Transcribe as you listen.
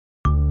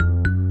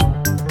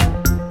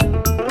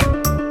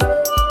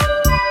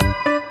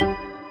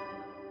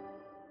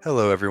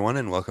Hello, everyone,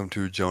 and welcome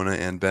to Jonah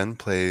and Ben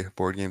Play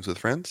Board Games with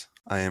Friends.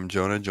 I am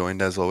Jonah,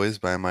 joined as always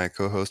by my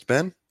co host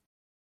Ben.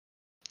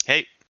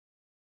 Hey,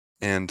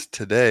 And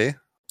today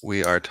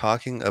we are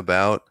talking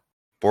about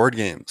board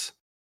games.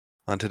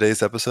 On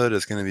today's episode,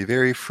 it's going to be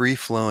very free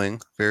flowing,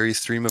 very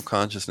stream of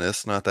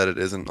consciousness. Not that it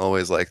isn't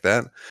always like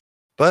that,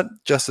 but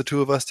just the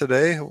two of us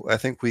today. I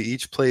think we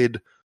each played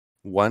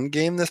one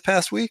game this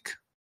past week.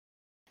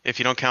 if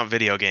you don't count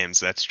video games,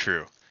 that's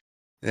true.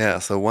 Yeah,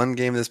 so one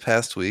game this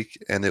past week,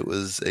 and it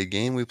was a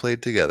game we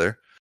played together.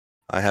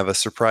 I have a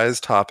surprise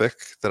topic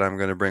that I'm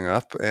going to bring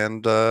up,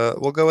 and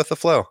we'll go with the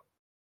flow.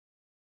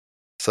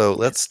 So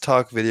let's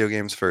talk video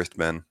games first,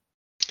 Ben.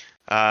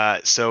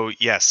 So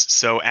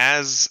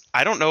as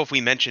I don't know if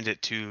we mentioned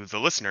it to the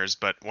listeners,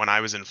 but when I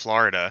was in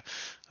Florida,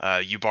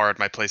 you borrowed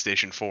my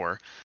PlayStation 4,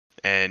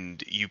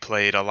 and you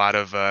played a lot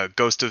of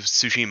Ghost of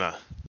Tsushima,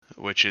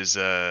 which is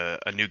a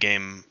new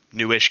game,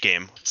 newish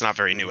game. It's not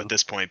very new at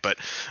this point, but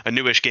a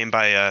newish game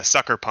by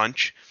Sucker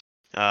Punch.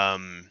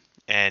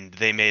 And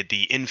they made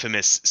the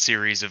infamous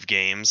series of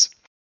games.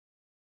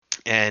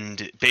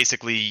 And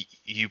basically,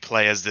 you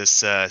play as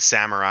this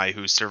samurai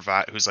who's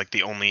like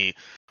the only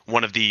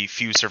one of the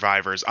few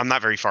survivors. I'm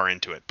not very far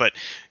into it, but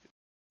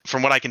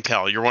from what I can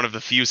tell, you're one of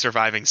the few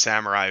surviving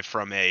samurai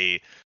from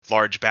a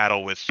large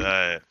battle with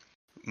Mongol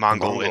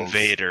Mongols.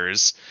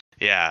 invaders.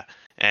 Yeah.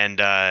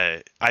 And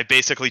I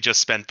basically just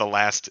spent the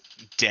last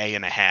day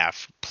and a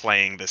half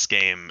playing this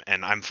game,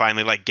 and I'm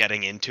finally like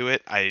getting into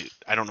it. I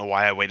don't know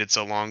why I waited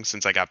so long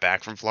since I got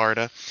back from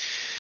Florida,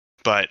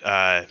 but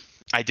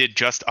I did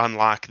just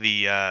unlock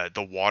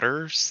the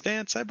water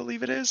stance, I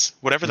believe it is.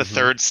 Whatever the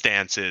third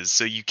stance is.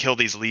 So you kill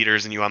these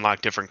leaders and you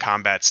unlock different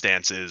combat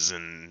stances,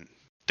 and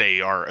they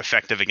are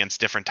effective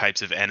against different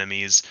types of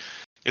enemies.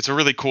 It's a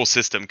really cool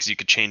system because you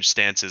could change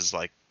stances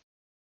like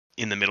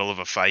in the middle of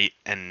a fight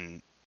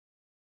and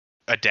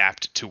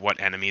adapt to what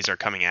enemies are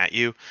coming at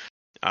you.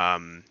 But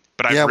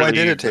Yeah, I've why really,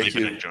 did it really take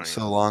been you enjoying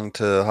so it. long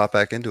to hop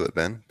back into it,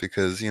 Ben?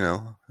 Because,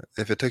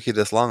 if it took you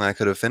this long, I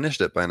could have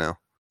finished it by now.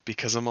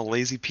 Because I'm a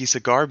lazy piece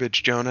of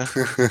garbage, Jonah.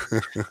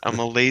 I'm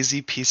a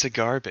lazy piece of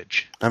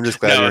garbage. I'm just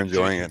glad No, you're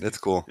enjoying it. It's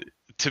cool.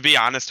 to be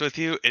honest with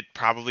you, it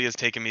probably has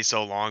taken me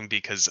so long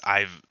because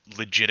I've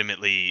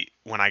legitimately,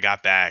 when I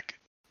got back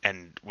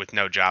and with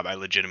no job, I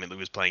legitimately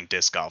was playing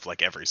disc golf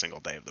like every single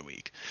day of the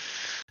week.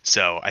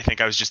 So I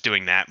think I was just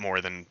doing that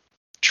more than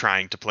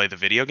trying to play the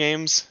video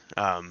games.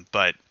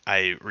 But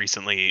I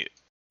recently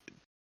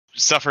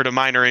suffered a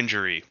minor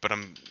injury, but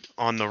I'm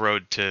on the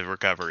road to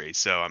recovery.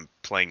 So I'm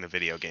playing the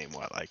video game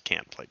while I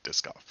can't play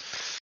disc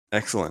golf.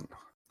 Excellent.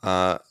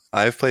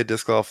 I've played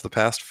disc golf the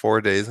past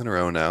 4 days in a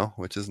row now,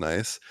 which is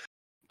nice.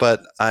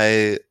 But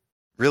I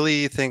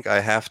really think I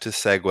have to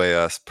segue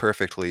us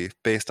perfectly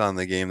based on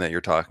the game that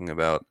you're talking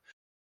about.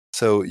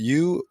 So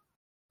you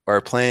are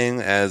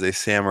playing as a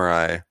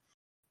samurai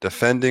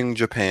defending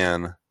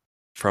Japan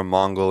from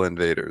Mongol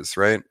invaders,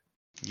 right?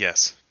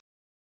 Yes.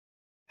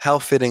 How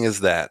fitting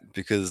is that?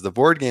 Because the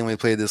board game we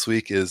played this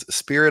week is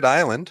Spirit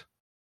Island,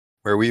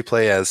 where we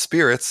play as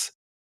spirits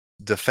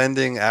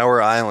defending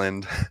our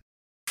island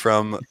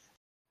from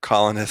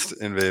colonist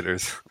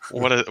invaders.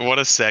 What a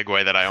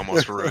segue that I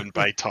almost ruined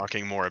by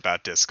talking more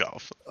about disc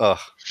golf. Ugh,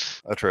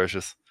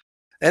 atrocious.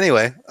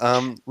 Anyway,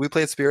 we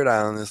played Spirit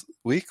Island this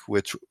week,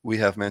 which we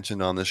have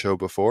mentioned on the show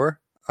before.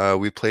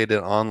 We played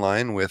it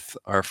online with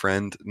our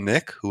friend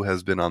Nick, who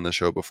has been on the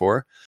show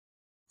before.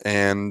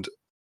 And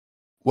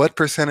what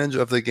percentage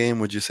of the game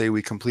would you say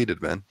we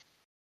completed, Ben?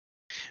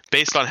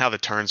 Based on how the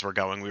turns were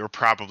going, we were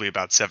probably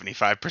about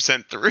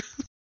 75% through.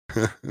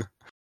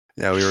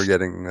 Yeah, we were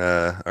getting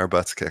our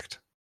butts kicked.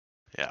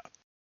 Yeah.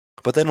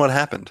 But then what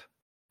happened?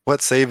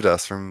 What saved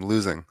us from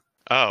losing?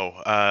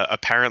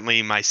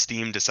 Apparently my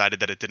Steam decided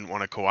that it didn't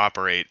want to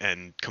cooperate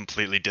and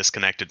completely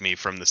disconnected me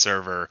from the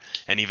server.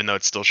 And even though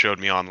it still showed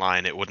me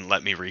online, it wouldn't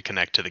let me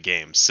reconnect to the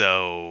game.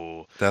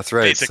 So That's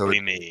right. basically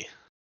So me.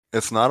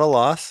 it's not a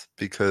loss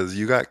because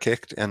you got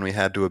kicked and we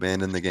had to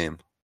abandon the game.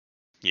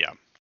 Yeah.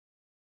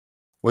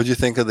 What did you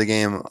think of the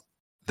game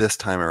this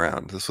time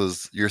around? This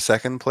was your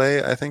second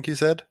play, I think you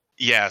said?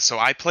 Yeah, so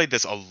I played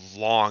this a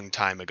long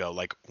time ago,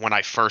 like when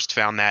I first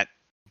found that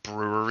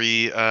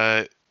brewery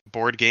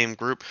board game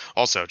group.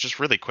 Also, just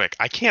really quick,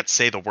 I can't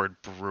say the word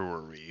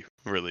brewery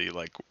really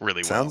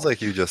well. Sounds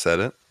like you just said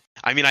it.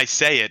 I mean, I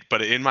say it,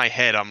 but in my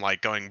head I'm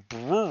like going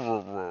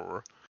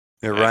brewer.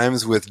 It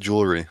rhymes with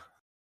jewelry.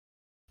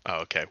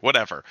 Oh, okay,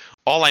 whatever.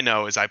 All I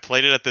know is I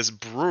played it at this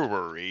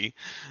brewery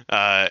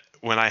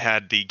when I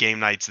had the game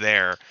nights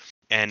there,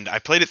 and I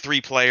played it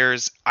 3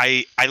 players.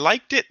 I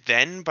liked it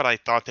then, but I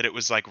thought that it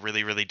was like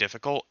really, really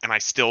difficult, and I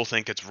still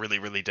think it's really,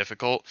 really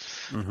difficult.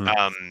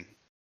 Mm-hmm.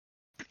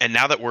 And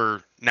now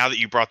that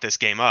you brought this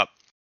game up,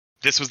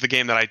 this was the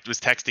game that I was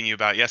texting you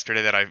about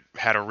yesterday that I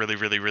had a really,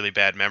 really, really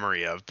bad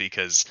memory of,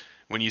 because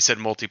when you said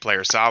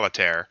multiplayer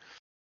solitaire,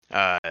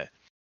 uh,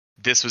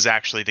 this was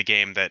actually the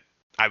game that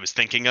I was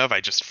thinking of. I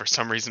just for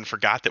some reason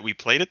forgot that we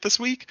played it this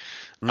week.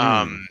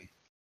 Mm.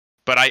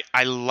 But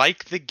I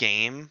like the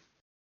game,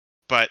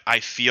 but I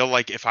feel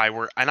like if I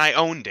were, and I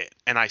owned it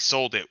and I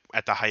sold it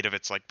at the height of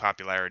its like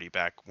popularity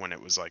back when it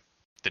was like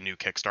the new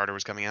Kickstarter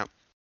was coming out.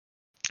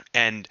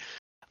 And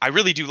I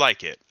really do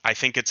like it. I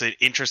think it's an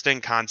interesting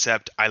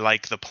concept. I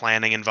like the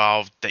planning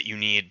involved that you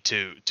need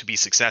to be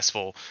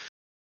successful.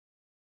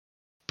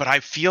 But I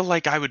feel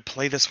like I would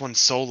play this one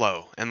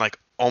solo and like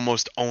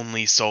almost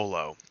only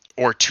solo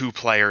or 2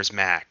 players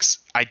max.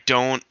 I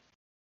don't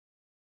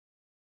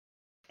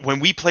When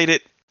we played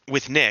it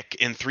with Nick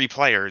in 3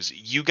 players,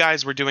 you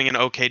guys were doing an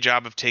okay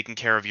job of taking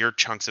care of your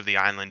chunks of the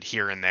island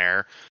here and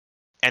there,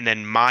 and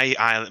then my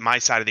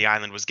side of the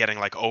island was getting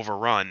like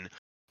overrun.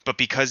 But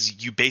because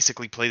you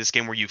basically play this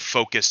game where you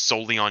focus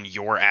solely on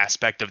your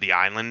aspect of the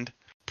island,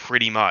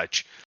 pretty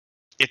much,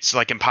 it's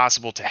like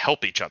impossible to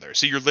help each other.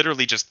 So you're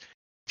literally just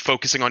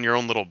focusing on your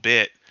own little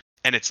bit,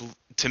 and it's,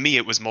 to me,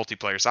 it was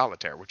multiplayer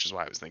solitaire, which is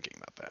why I was thinking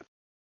about that.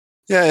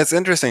 Yeah, it's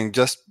interesting.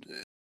 Just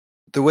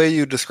the way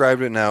you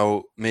described it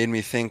now made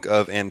me think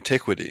of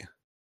Antiquity.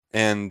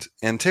 And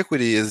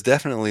Antiquity is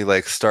definitely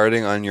like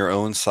starting on your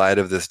own side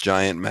of this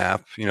giant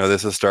map. You know,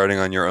 this is starting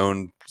on your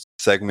own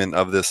segment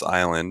of this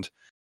island.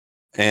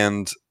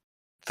 And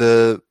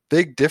the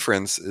big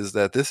difference is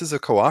that this is a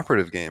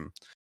cooperative game.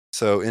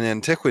 So in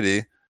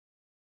Antiquity,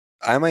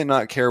 I might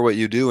not care what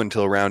you do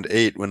until round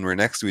 8 when we're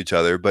next to each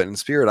other, but in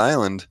Spirit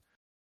Island,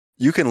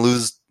 you can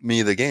lose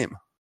me the game.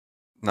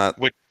 Not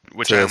Which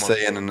to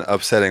say in an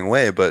upsetting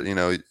way, but you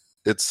know,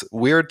 it's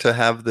weird to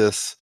have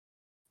this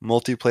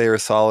multiplayer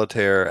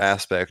solitaire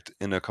aspect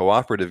in a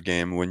cooperative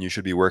game when you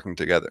should be working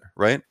together,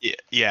 right?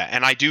 Yeah,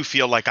 and I do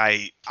feel like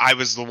I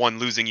was the one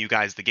losing you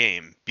guys the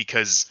game,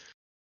 because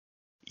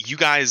you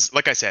guys,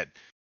 like I said,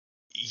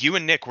 you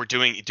and Nick were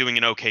doing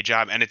an okay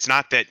job, and it's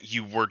not that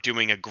you were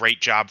doing a great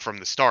job from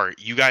the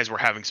start. You guys were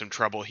having some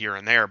trouble here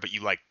and there, but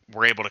you like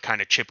were able to kind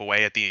of chip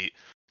away at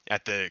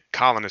the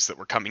colonists that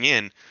were coming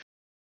in.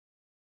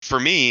 For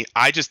me,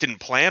 I just didn't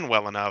plan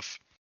well enough,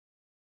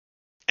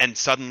 and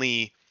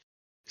suddenly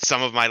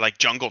some of my like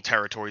jungle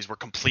territories were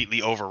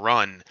completely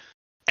overrun,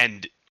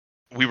 and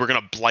we were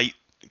gonna blight,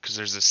 because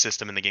there's a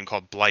system in the game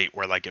called blight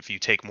where like if you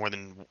take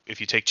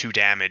 2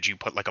 damage, you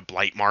put like a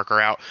blight marker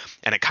out,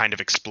 and it kind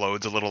of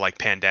explodes a little like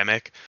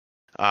Pandemic.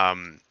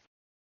 And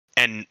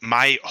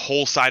my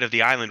whole side of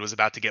the island was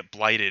about to get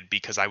blighted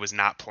because I was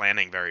not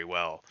planning very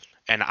well,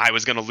 and I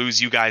was gonna lose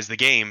you guys the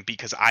game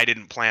because I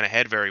didn't plan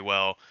ahead very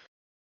well.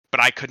 But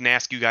I couldn't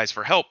ask you guys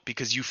for help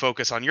because you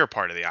focus on your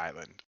part of the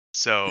island.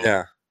 So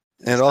Yeah.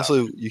 And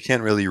also, you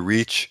can't really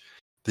reach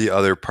the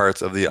other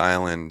parts of the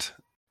island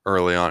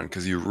early on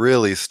because you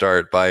really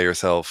start by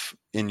yourself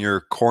in your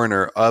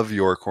corner of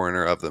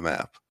the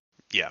map.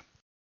 Yeah.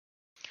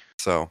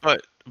 So,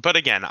 but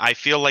again, I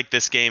feel like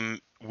this game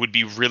would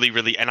be really,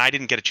 really, and I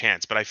didn't get a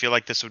chance, but I feel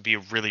like this would be a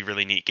really,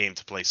 really neat game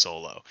to play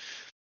solo,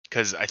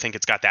 because I think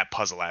it's got that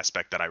puzzle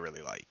aspect that I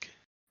really like.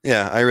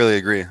 yeah, I really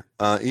agree.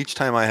 Each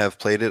time I have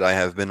played it, I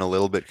have been a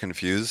little bit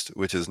confused,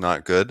 which is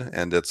not good,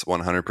 and it's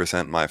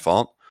 100% my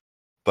fault.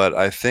 But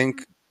I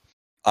think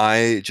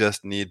I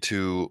just need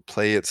to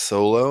play it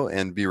solo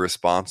and be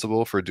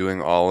responsible for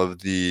doing all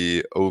of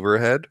the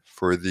overhead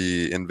for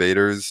the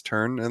invader's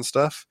turn and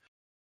stuff.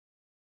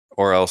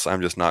 Or else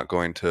I'm just not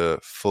going to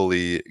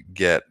fully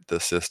get the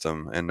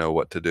system and know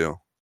what to do.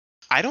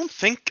 I don't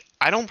think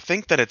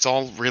that it's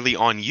all really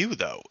on you,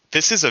 though.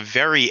 This is a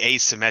very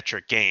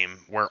asymmetric game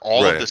where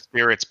all of the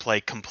spirits play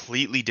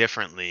completely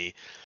differently,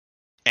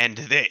 and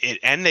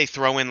they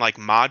throw in like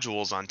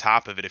modules on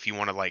top of it if you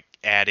want to like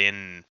add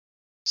in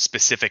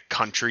specific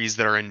countries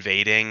that are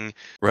invading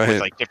with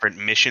like different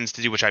missions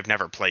to do, which I've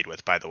never played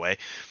with, by the way.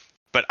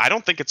 But I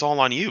don't think it's all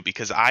on you,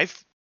 because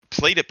I've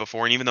played it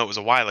before, and even though it was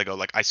a while ago,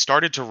 like I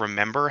started to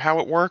remember how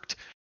it worked,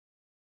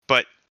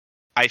 but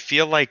I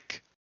feel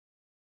like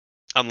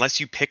unless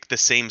you pick the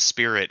same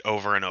spirit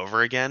over and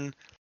over again,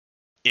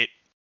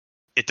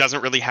 it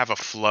doesn't really have a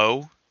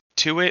flow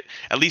to it,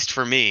 at least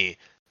for me,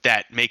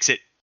 that makes it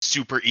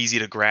super easy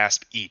to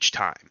grasp each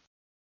time.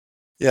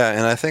 Yeah,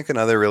 and I think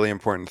another really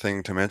important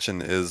thing to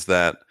mention is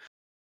that,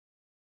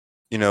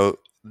 you know,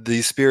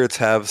 these spirits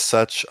have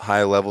such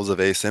high levels of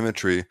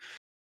asymmetry.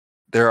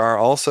 There are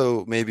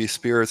also maybe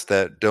spirits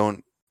that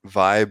don't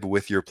vibe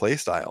with your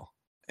playstyle.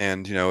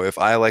 And, you know, if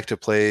I like to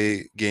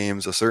play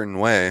games a certain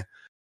way,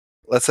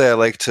 let's say I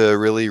like to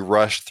really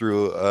rush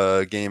through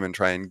a game and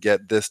try and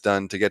get this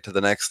done to get to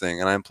the next thing,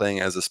 and I'm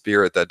playing as a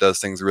spirit that does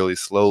things really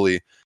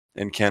slowly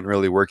and can't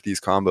really work these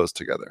combos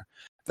together.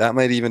 That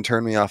might even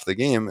turn me off the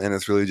game, and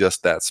it's really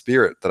just that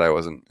spirit that I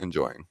wasn't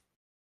enjoying.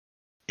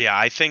 Yeah,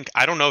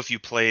 I don't know if you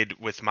played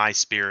with my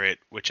spirit,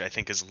 which I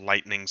think is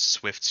Lightning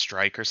Swift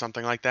Strike or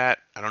something like that.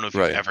 I don't know if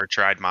you've ever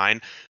tried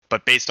mine,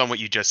 but based on what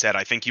you just said,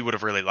 I think you would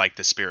have really liked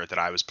the spirit that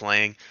I was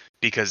playing,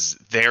 because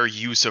their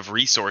use of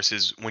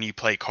resources, when you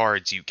play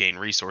cards, you gain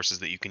resources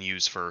that you can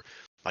use for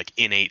like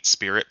innate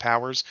spirit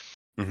powers.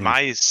 Mm-hmm.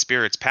 My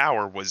spirit's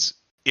power was,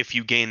 if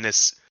you gain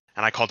this,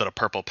 and I called it a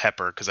purple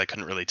pepper because I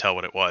couldn't really tell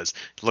what it was.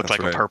 It looked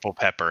like a purple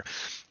pepper.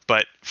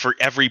 But for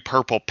every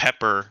purple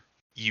pepper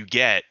you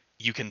get,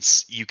 you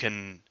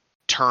can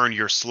turn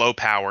your slow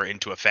power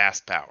into a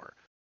fast power.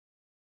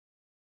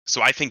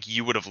 So I think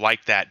you would have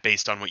liked that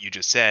based on what you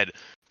just said,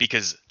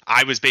 because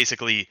I was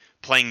basically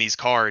playing these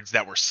cards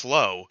that were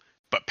slow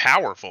but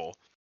powerful,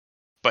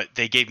 but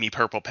they gave me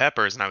purple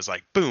peppers, and I was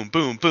like, boom,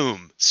 boom,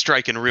 boom,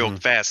 striking real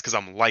fast because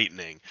I'm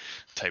lightning,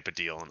 type of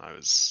deal. And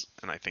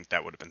I think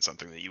that would have been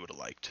something that you would have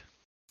liked.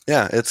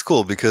 Yeah, it's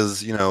cool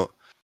because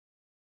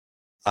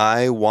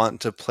I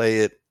want to play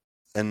it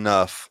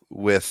enough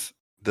with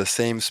the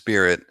same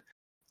spirit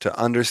to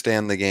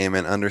understand the game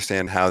and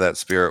understand how that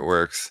spirit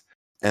works,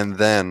 and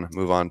then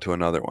move on to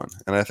another one.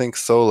 And I think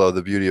solo,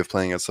 the beauty of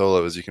playing it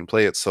solo is you can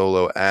play it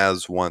solo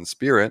as one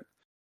spirit,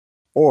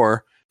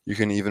 or you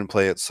can even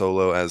play it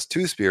solo as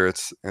two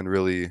spirits and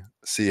really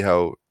see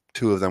how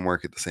two of them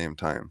work at the same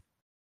time.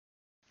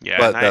 Yeah,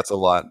 but that's a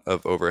lot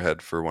of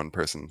overhead for one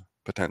person,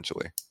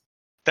 potentially.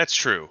 That's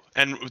true.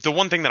 And the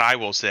one thing that I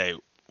will say,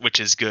 which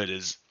is good,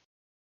 is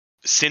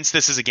since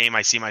this is a game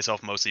I see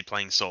myself mostly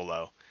playing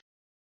solo,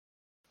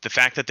 the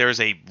fact that there's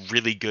a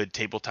really good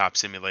tabletop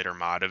simulator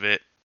mod of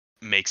it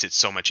makes it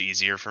so much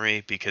easier for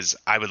me, because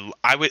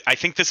I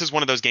think this is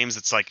one of those games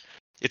that's like,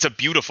 it's a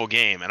beautiful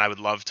game and I would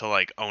love to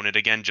like own it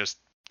again just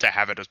to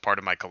have it as part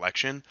of my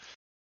collection,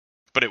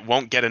 but it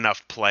won't get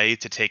enough play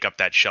to take up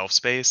that shelf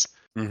space.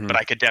 Mm-hmm. But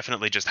I could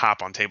definitely just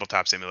hop on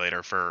Tabletop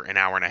Simulator for an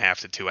hour and a half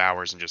to 2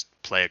 hours and just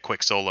play a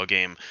quick solo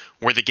game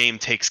where the game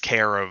takes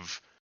care of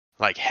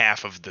like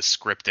half of the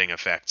scripting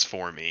effects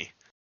for me,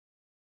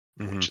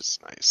 which is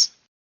nice.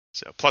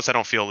 So, plus I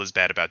don't feel as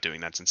bad about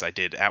doing that since I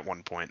did at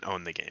one point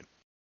own the game.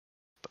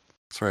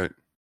 That's right.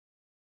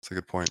 That's a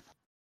good point.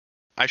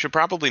 I should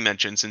probably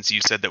mention, since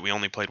you said that we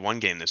only played one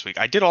game this week,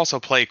 I did also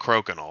play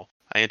Crokinole.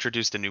 I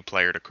introduced a new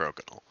player to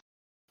Crokinole.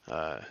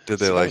 Did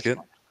they like it?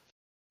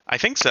 I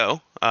think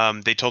so.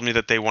 They told me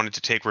that they wanted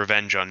to take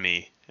revenge on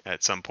me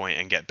at some point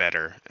and get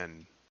better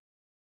and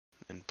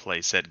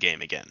play said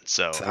game again.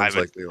 So Sounds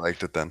like they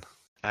liked it then.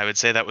 I would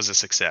say that was a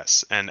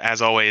success. And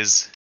as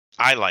always,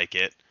 I like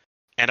it,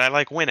 and I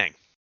like winning,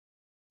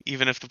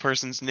 even if the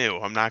person's new.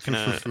 I'm not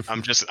gonna.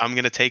 I'm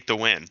gonna take the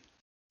win.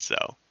 So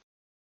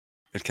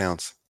it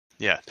counts.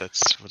 Yeah,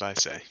 that's what I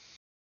say.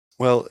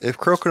 Well, if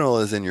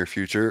Crokinole is in your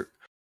future,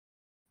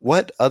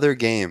 what other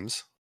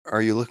games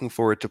are you looking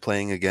forward to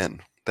playing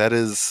again? That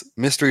is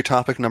mystery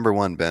topic number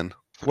 1, Ben.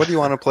 What do you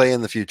want to play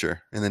in the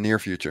future, in the near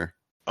future?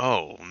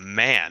 Oh,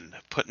 man.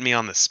 Putting me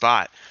on the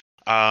spot.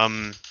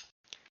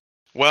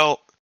 Well,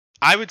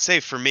 I would say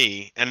for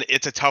me, and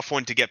it's a tough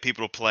one to get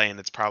people to play, and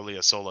it's probably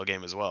a solo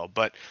game as well,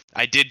 but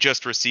I did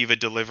just receive a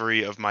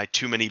delivery of my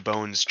Too Many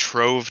Bones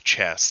Trove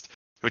chest,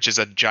 which is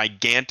a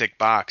gigantic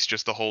box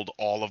just to hold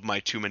all of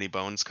my Too Many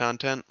Bones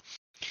content.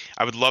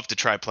 I would love to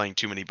try playing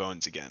Too Many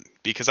Bones again,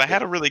 because I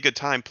had a really good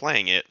time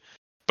playing it,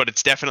 but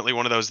it's definitely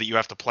one of those that you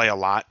have to play a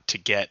lot to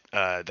get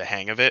the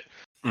hang of it.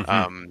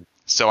 Mm-hmm.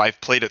 So I've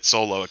played it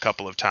solo a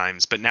couple of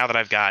times, but now that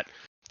I've got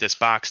this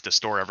box to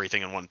store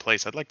everything in one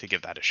place, I'd like to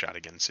give that a shot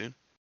again soon.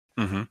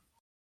 Mm-hmm.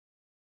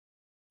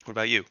 What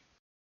about you?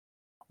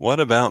 What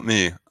about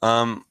me?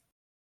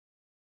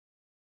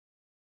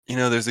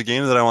 There's a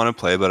game that I want to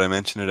play, but I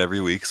mention it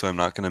every week, so I'm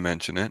not going to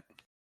mention it.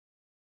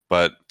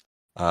 But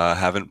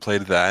haven't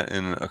played that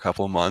in a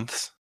couple of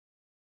months.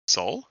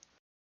 Soul?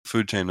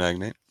 Food Chain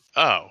Magnate.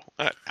 Oh,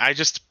 I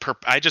just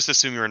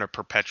assume you're in a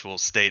perpetual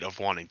state of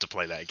wanting to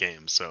play that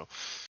game. So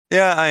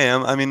yeah, I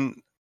am. I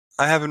mean,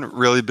 I haven't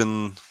really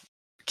been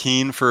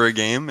keen for a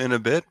game in a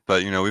bit,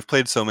 but we've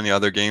played so many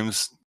other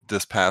games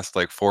this past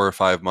like 4 or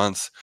 5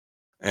 months,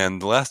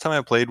 and the last time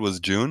I played was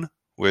June,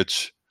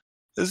 which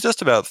is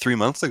just about 3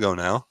 months ago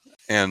now.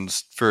 And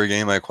for a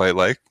game I quite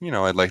like,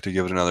 I'd like to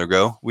give it another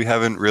go. We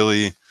haven't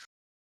really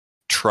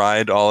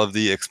tried all of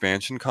the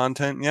expansion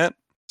content yet,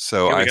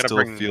 so I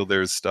still feel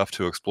there's stuff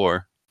to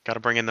explore. Got to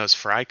bring in those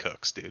fry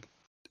cooks, dude.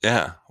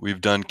 Yeah,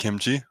 we've done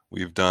kimchi,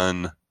 we've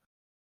done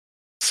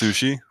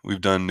sushi,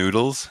 we've done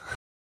noodles,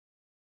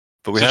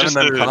 but we haven't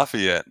done coffee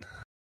yet.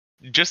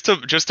 Just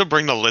to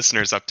bring the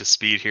listeners up to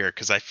speed here,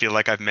 because I feel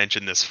like I've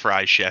mentioned this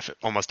Fry Chef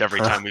almost every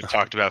time we've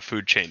talked about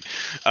Food Chain.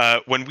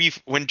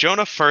 When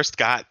Jonah first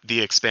got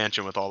the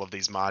expansion with all of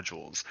these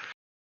modules,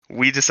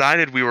 we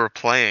decided we were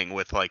playing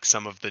with like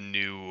some of the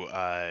new,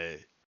 I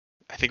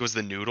think it was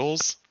the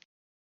noodles.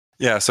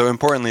 Yeah, so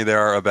importantly, there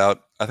are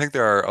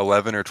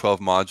 11 or 12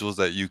 modules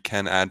that you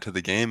can add to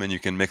the game, and you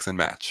can mix and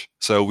match.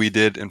 So we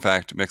did, in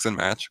fact, mix and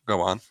match.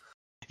 Go on.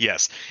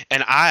 Yes,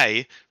 and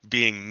I,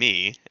 being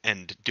me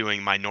and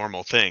doing my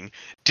normal thing,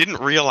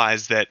 didn't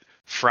realize that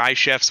Fry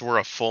Chefs were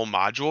a full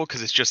module,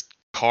 because it's just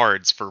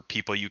cards for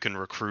people you can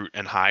recruit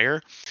and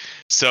hire.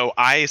 So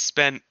I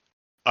spent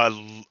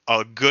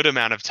a good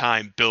amount of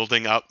time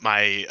building up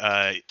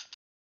my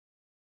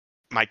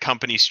my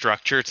company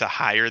structure to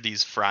hire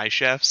these Fry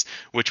Chefs,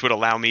 which would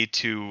allow me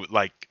to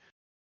like,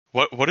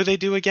 what do they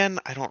do again?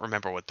 I don't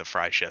remember what the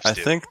Fry Chefs do. I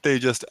think they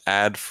just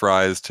add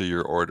fries to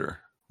your order,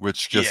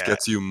 which just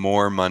gets you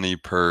more money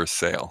per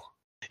sale.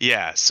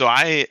 Yeah, so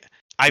I've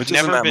which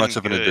never isn't that been much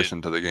of an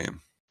addition to the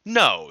game.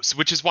 No,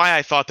 which is why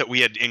I thought that we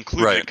had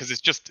included it, Right. because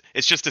it's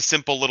just a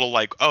simple little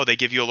like, oh, they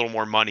give you a little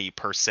more money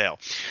per sale.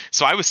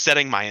 So I was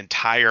setting my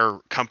entire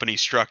company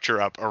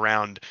structure up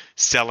around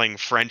selling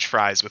French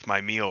fries with my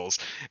meals,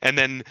 and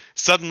then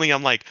suddenly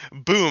I'm like,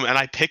 boom, and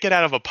I pick it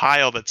out of a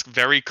pile that's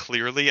very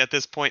clearly at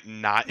this point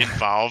not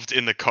involved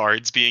in the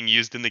cards being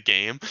used in the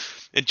game.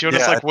 And Jonah's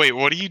Yeah, like, wait,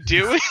 what are you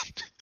doing?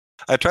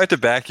 I tried to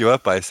back you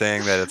up by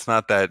saying that it's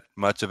not that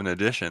much of an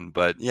addition,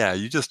 but yeah,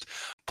 you just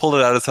pulled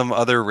it out of some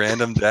other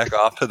random deck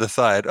off to the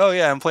side. Oh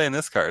yeah, I'm playing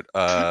this card.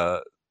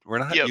 We're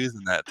not Yep.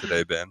 using that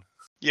today, Ben.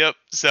 Yep.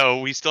 So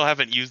we still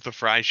haven't used the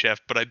Fry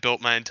Chef, but I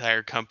built my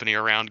entire company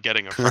around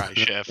getting a Fry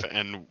Chef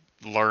and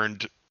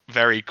learned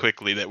very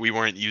quickly that we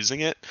weren't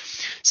using it.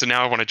 So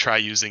now I want to try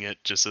using it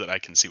just so that I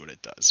can see what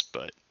it does.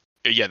 But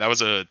yeah, that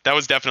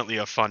was definitely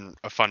a fun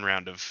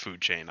round of Food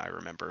Chain. I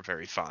remember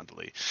very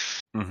fondly.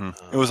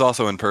 It was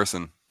also in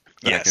person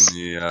back in Yes,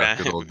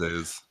 the good old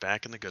days.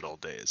 back in the good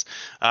old days.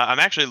 I'm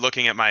actually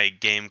looking at my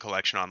game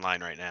collection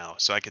online right now,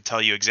 so I could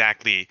tell you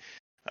exactly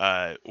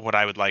what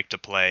I would like to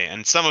play,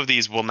 and some of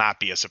these will not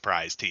be a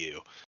surprise to you.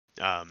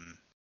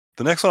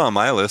 The next one on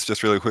my list,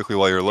 just really quickly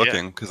while you're Yeah.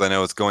 looking, because I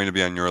know it's going to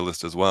be on your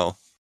list as well.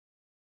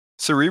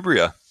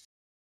 Cerebria.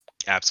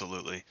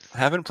 Absolutely. I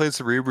haven't played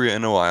Cerebria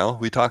in a while.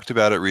 We talked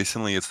about it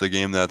recently. It's the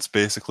game that's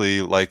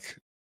basically like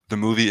the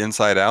movie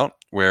Inside Out,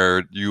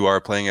 where you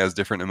are playing as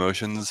different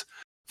emotions,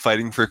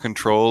 fighting for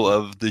control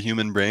of the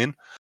human brain.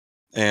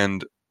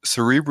 And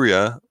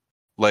Cerebria,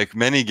 like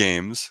many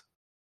games,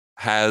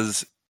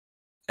 has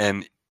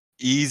an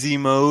easy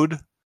mode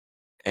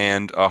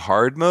and a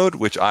hard mode,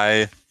 which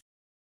I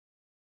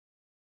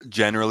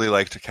generally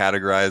like to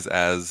categorize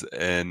as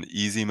an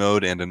easy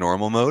mode and a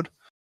normal mode.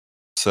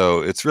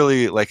 So it's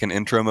really like an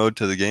intro mode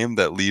to the game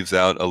that leaves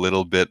out a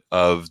little bit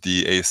of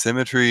the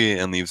asymmetry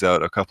and leaves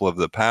out a couple of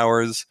the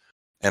powers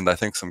and I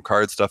think some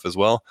card stuff as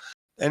well.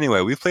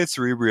 Anyway, we've played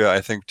Cerebria I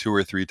think 2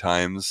 or 3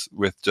 times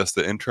with just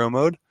the intro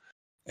mode,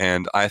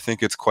 and I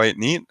think it's quite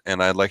neat,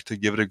 and I'd like to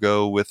give it a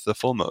go with the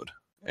full mode.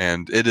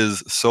 And it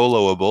is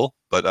soloable,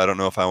 but I don't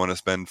know if I want to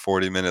spend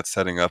 40 minutes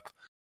setting up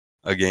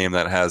a game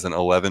that has an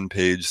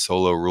 11-page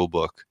solo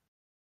rulebook.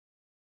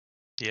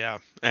 Yeah,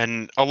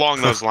 and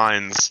along those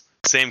lines,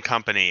 same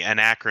company,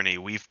 Anachrony,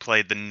 we've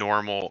played the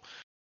normal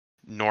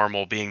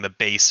being the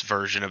base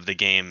version of the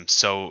game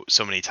so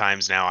many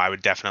times now. I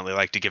would definitely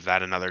like to give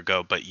that another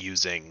go, but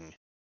using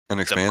An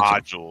the expansion.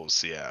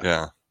 modules,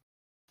 yeah,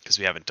 because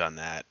we haven't done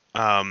that.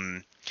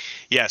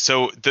 Yeah,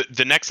 so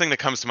the next thing that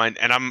comes to mind,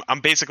 and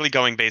I'm basically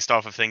going based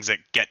off of things that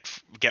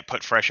get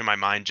put fresh in my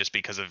mind just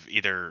because of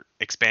either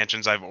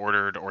expansions I've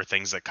ordered or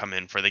things that come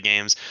in for the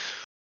games.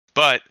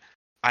 But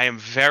I am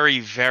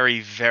very,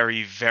 very,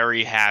 very,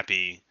 very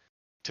happy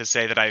to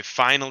say that I've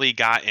finally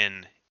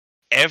gotten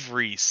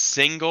every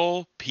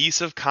single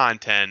piece of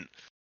content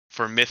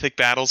for Mythic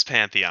Battles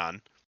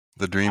Pantheon.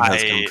 The dream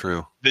has come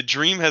true. The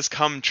dream has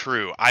come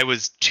true. I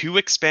was 2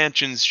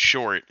 expansions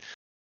short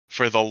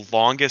for the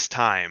longest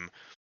time,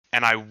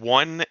 and I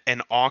won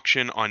an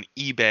auction on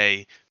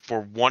eBay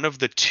for one of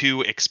the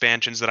 2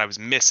 expansions that I was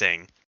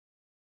missing.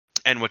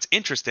 And what's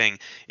interesting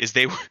is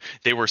they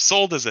were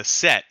sold as a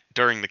set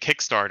during the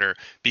Kickstarter,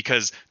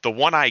 because the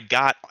one I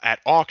got at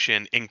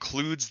auction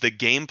includes the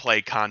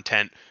gameplay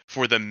content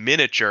for the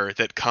miniature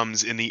that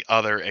comes in the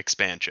other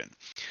expansion.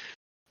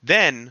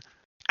 Then,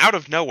 out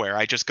of nowhere,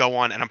 I just go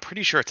on, and I'm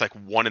pretty sure it's like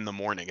 1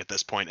 a.m. at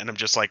this point, and I'm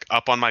just like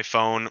up on my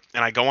phone,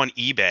 and I go on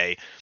eBay,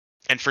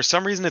 and for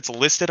some reason it's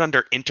listed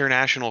under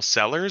international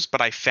sellers,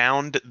 but I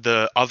found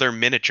the other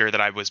miniature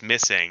that I was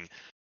missing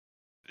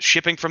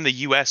shipping from the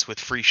US with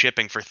free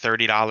shipping for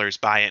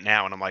 $30. Buy it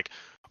now. And I'm like,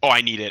 oh,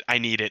 I need it.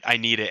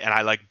 And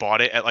I like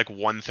bought it at like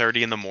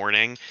 1:30 in the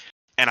morning.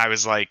 And I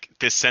was like,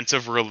 this sense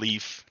of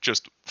relief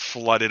just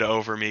flooded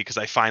over me because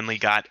I finally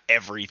got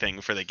everything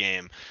for the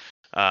game.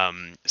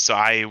 So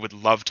I would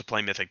love to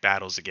play Mythic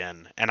Battles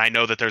again. And I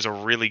know that there's a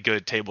really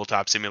good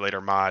tabletop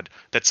simulator mod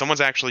that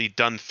someone's actually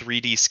done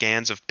 3D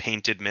scans of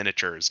painted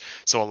miniatures.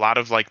 So a lot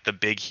of like the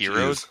big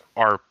heroes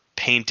are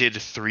painted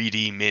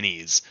 3D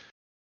minis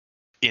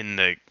in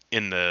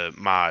the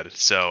mod.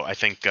 So I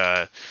think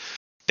that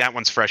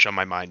one's fresh on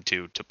my mind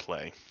too to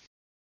play.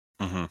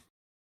 Mm-hmm.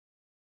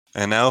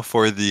 And now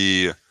for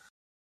the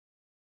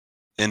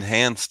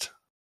enhanced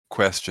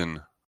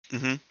question.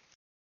 Mm-hmm.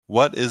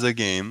 What is a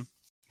game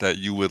that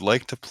you would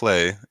like to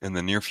play in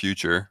the near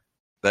future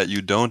that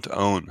you don't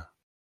own?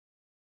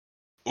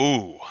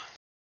 Ooh.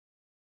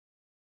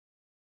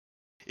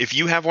 If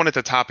you have one at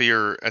the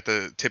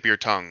tip of your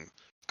tongue,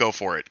 go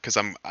for it, because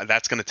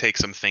that's going to take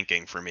some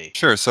thinking for me.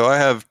 Sure. So I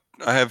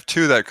have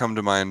 2 that come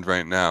to mind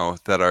right now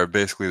that are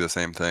basically the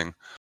same thing.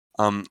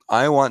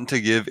 I want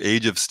to give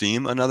Age of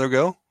Steam another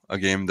go, a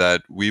game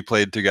that we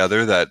played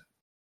together that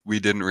we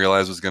didn't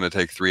realize was going to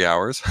take 3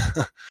 hours.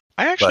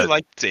 I actually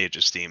liked Age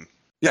of Steam.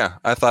 Yeah,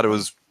 I thought it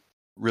was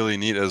really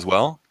neat as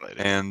well.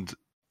 And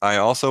I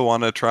also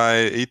want to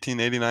try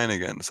 1889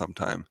 again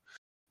sometime.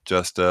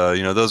 Just,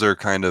 those are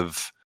kind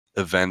of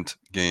event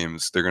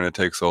games. They're going to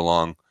take so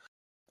long.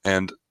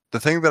 And the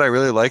thing that I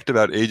really liked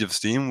about Age of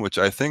Steam, which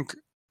I think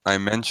I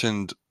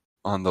mentioned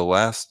on the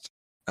last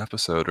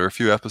episode, or a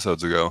few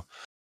episodes ago,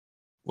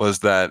 was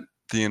that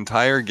the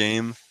entire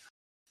game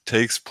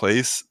takes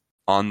place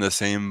on the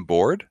same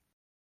board,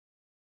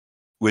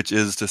 which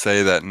is to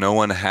say that no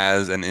one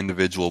has an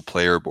individual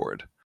player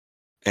board.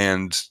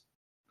 And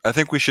I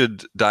think we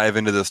should dive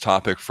into this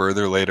topic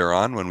further later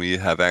on when we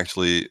have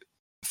actually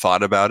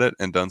thought about it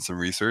and done some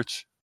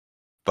research.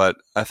 But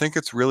I think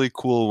it's really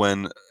cool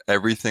when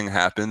everything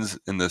happens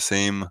on the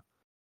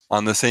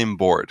same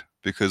board,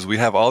 because we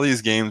have all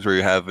these games where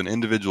you have an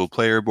individual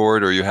player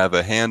board, or you have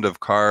a hand of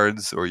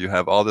cards, or you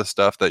have all this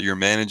stuff that you're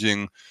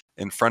managing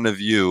in front of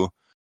you,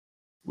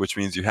 which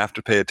means you have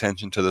to pay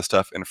attention to the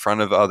stuff in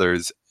front of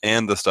others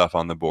and the stuff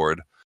on the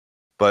board.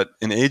 But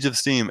in Age of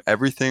Steam,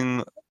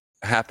 everything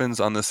happens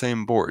on the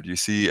same board. You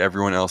see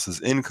everyone else's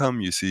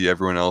income, you see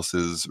everyone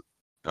else's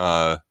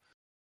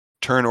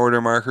turn order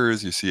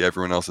markers, you see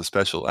everyone else's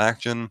special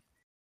action.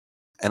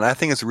 And I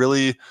think it's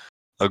really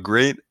a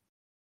great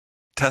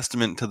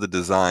testament to the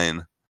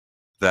design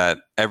that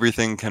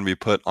everything can be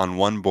put on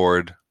one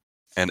board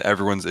and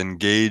everyone's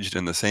engaged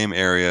in the same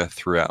area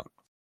throughout.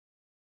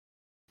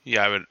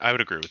 Yeah, I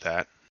would agree with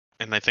that.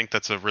 And I think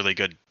that's a really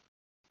good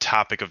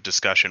topic of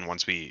discussion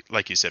once we,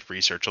 like you said,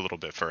 research a little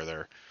bit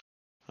further.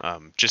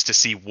 Just to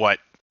see what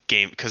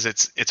game, because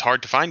it's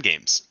hard to find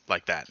games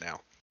like that now,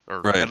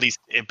 or Right. at least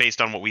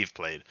based on what we've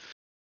played.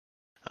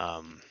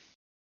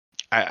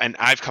 And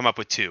I've come up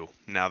with two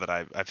now that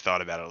I've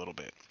thought about it a little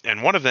bit,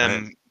 and one of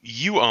them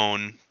you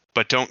own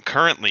but don't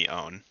currently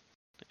own,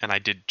 and I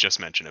did just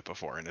mention it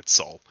before, and it's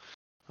Soul.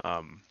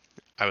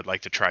 I would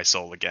like to try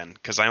Soul again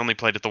because I only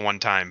played it the one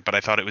time, but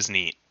I thought it was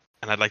neat,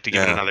 and I'd like to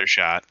give it another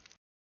shot.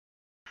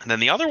 And then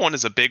the other one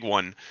is a big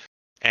one,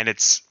 and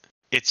it's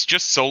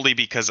just solely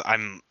because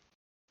I'm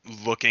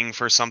looking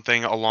for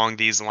something along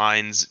these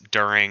lines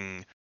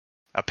during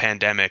a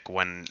pandemic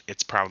when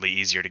it's probably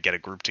easier to get a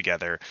group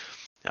together.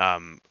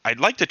 I'd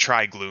like to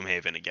try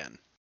Gloomhaven again.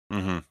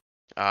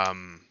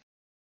 Mm-hmm.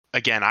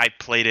 Again, I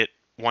played it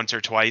once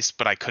or twice,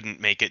 but I couldn't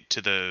make it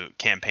to the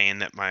campaign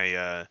that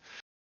my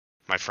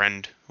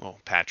friend, well,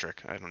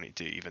 Patrick, I don't need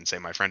to even say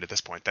my friend at this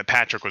point, that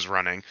Patrick was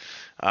running.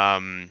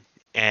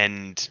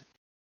 And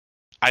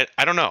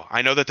I don't know.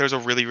 I know that there's a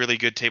really, really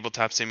good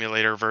tabletop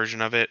simulator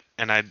version of it,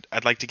 and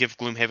I'd like to give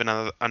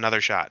Gloomhaven another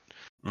shot.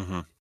 Mm-hmm.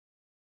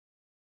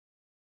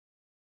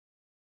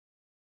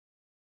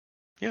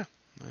 Yeah.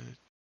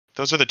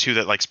 Those are the two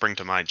that like spring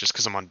to mind, just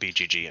because I'm on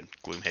BGG and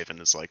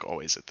Gloomhaven is like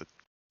always at the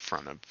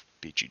front of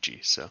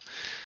BGG, so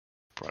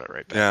brought it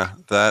right back. Yeah,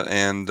 that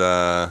and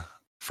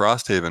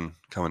Frosthaven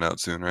coming out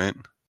soon, right?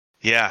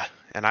 Yeah,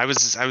 and I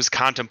was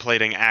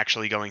contemplating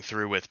actually going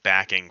through with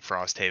backing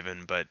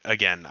Frosthaven, but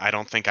again, I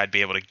don't think I'd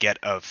be able to get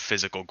a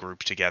physical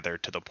group together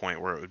to the point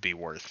where it would be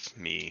worth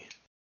me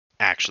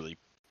actually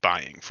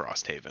buying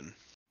Frosthaven.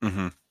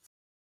 Mm-hmm.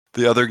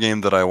 The other game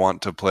that I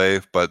want to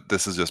play, but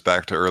this is just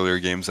back to earlier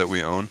games that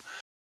we own,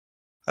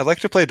 I'd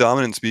like to play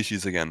Dominant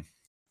Species again.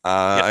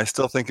 Yep. I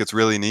still think it's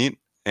really neat,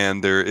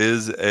 and there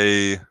is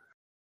a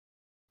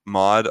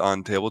mod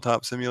on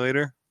Tabletop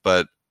Simulator,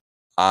 but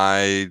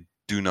I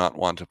do not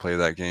want to play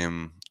that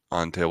game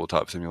on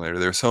Tabletop Simulator.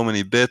 There's so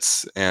many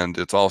bits, and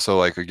it's also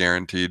like a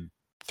guaranteed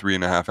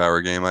 3.5 hour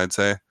game, I'd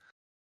say.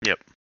 Yep.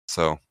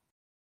 So.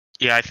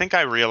 Yeah, I think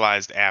I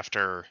realized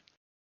after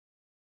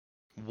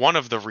one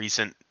of the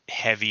recent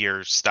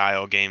heavier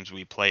style games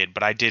we played,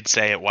 but I did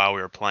say it while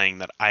we were playing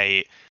that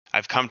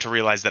I've come to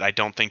realize that I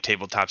don't think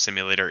Tabletop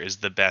Simulator is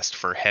the best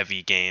for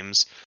heavy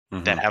games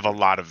that have a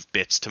lot of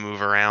bits to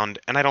move around,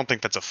 and I don't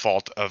think that's a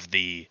fault of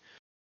the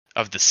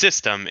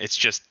system. It's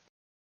just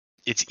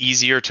it's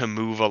easier to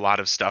move a lot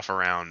of stuff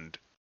around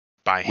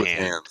by with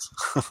hand.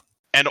 Hands.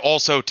 And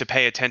also to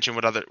pay attention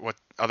what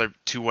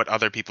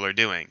other people are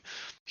doing,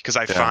 because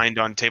I find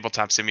on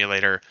Tabletop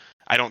Simulator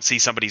I don't see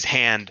somebody's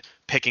hand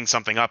picking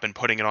something up and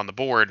putting it on the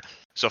board.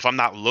 So if I'm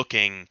not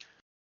looking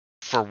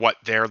for what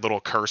their little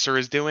cursor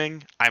is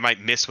doing, I might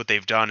miss what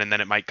they've done, and then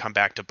it might come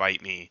back to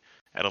bite me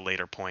at a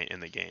later point in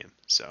the game.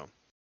 So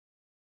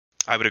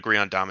I would agree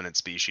on Dominant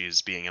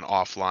Species being an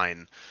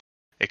offline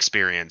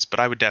experience, but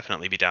I would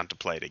definitely be down to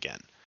play it again.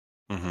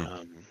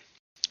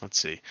 Let's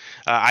see.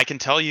 I can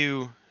tell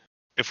you,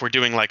 if we're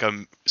doing like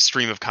a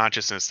stream of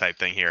consciousness type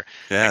thing here,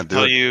 I can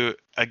tell you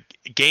a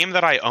game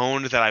that I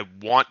owned that I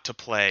want to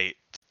play,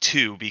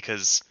 two,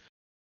 because,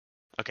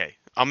 okay,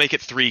 I'll make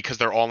it three because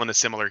they're all in a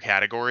similar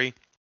category.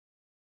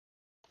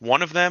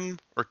 One of them,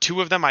 or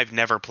two of them, I've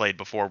never played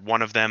before.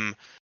 One of them,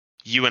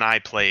 you and I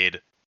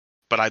played,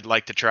 but I'd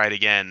like to try it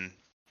again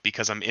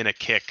because I'm in a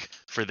kick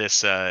for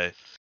this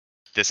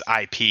this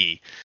IP.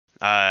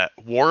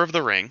 War of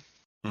the Ring.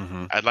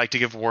 I'd like to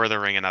give War of the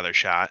Ring another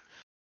shot.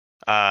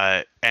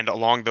 And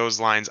along those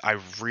lines, I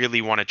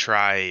really want to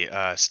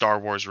try Star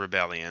Wars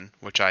Rebellion,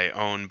 which I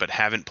own but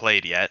haven't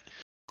played yet.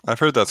 I've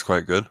heard that's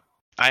quite good.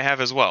 I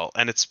have as well,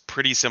 and it's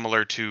pretty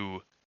similar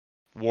to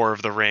War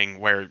of the Ring,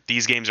 where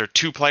these games are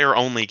 2-player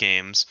only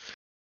games,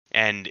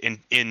 and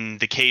in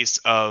the case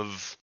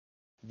of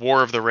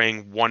War of the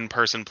Ring, one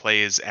person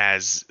plays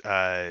as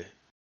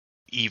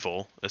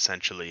evil,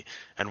 essentially,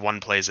 and one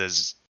plays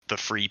as the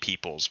free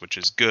peoples, which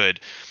is good.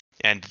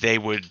 And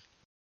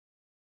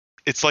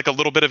it's like a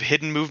little bit of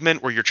hidden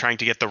movement where you're trying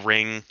to get the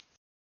ring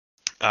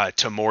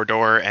to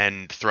Mordor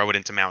and throw it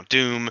into Mount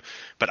Doom,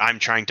 but I'm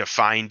trying to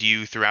find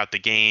you throughout the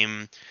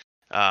game.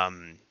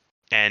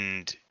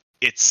 And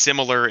it's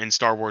similar in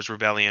Star Wars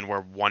Rebellion,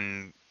 where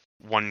one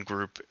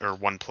group or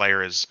one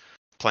player is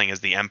playing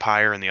as the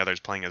Empire and the other is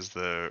playing as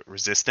the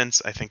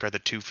Resistance. I think are the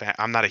two.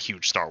 I'm not a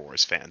huge Star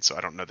Wars fan, so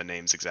I don't know the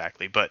names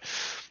exactly, but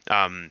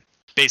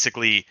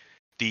basically,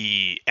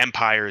 the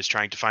Empire is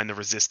trying to find the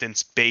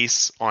Resistance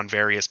base on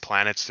various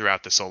planets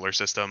throughout the solar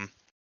system,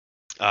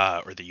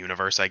 or the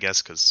universe, I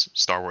guess, because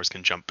Star Wars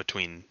can jump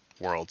between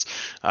worlds.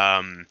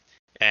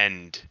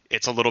 And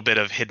it's a little bit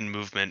of hidden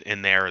movement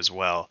in there as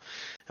well.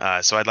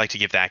 So I'd like to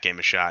give that game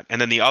a shot.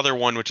 And then the other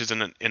one, which is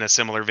in a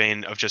similar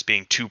vein of just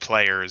being two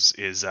players,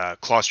 is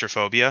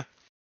Claustrophobia.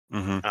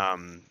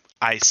 Mm-hmm.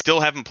 I still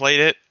haven't played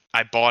it.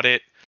 I bought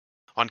it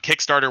on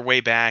Kickstarter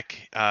way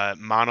back.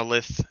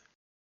 Monolith,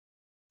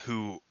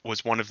 who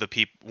was one of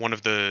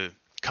the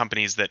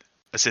companies that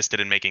assisted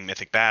in making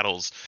Mythic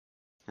Battles,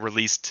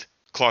 released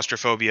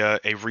Claustrophobia,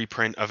 a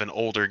reprint of an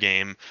older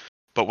game.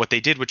 But what they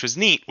did, which was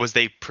neat, was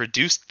they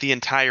produced the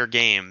entire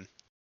game,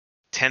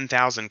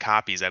 10,000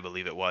 copies, I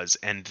believe it was,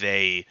 and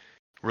they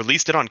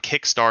released it on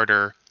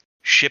Kickstarter,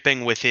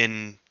 shipping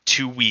within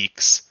 2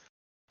 weeks,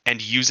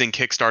 and using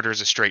Kickstarter as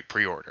a straight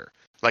pre-order.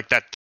 Like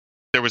that,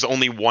 there was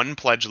only one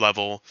pledge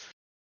level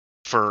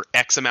for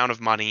X amount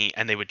of money,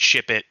 and they would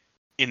ship it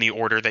in the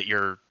order that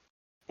your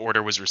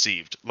order was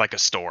received, like a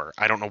store.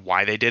 I don't know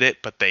why they did it,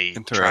 but they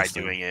tried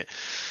doing it.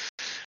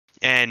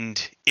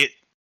 And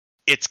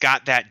it's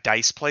got that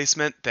dice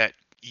placement that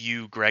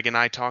you, Greg, and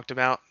I talked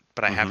about,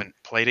 but I haven't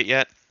played it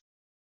yet.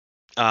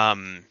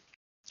 And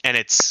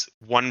it's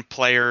one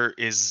player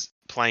is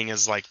playing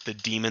as like the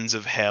demons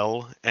of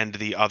hell, and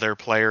the other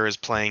player is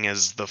playing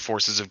as the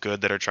forces of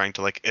good that are trying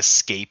to like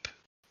escape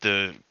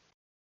the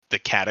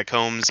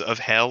catacombs of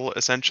hell,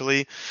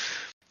 essentially.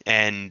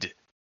 And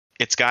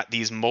it's got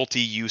these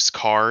multi-use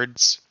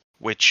cards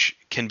which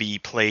can be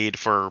played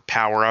for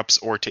power-ups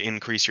or to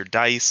increase your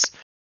dice.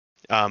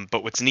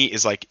 But what's neat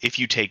is like if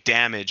you take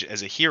damage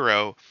as a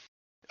hero,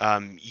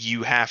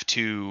 you have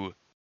to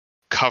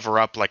cover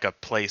up like a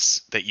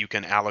place that you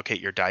can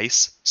allocate your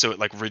dice, so it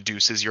like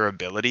reduces your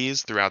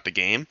abilities throughout the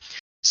game.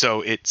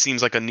 So it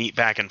seems like a neat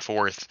back and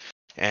forth,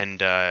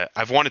 and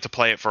I've wanted to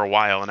play it for a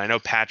while, and I know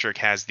Patrick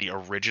has the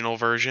original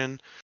version,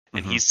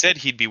 and he said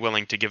he'd be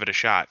willing to give it a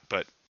shot,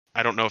 but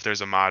I don't know if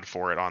there's a mod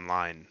for it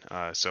online.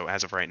 So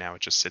as of right now,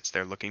 it just sits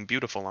there looking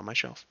beautiful on my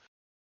shelf.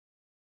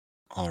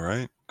 All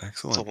right,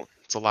 excellent.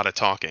 It's a lot of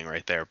talking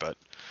right there, but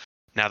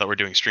now that we're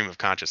doing stream of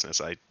consciousness,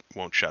 I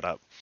won't shut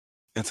up.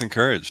 It's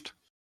encouraged.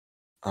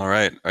 All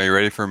right, are you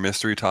ready for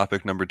mystery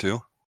topic number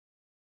 2?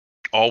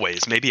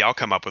 Always. Maybe I'll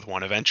come up with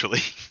one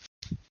eventually.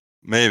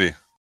 Maybe.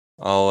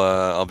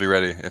 I'll be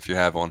ready if you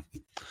have one.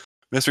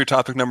 Mystery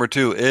topic number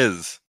 2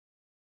 is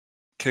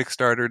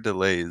Kickstarter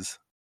delays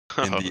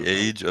in the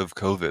age of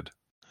COVID.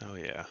 Oh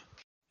yeah.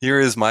 Here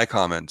is my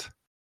comment.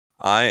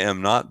 I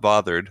am not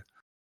bothered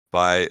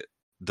by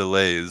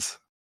delays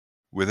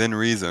within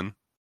reason,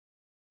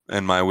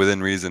 and my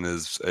within reason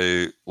is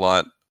a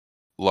lot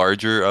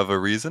larger of a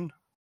reason,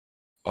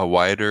 a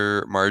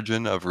wider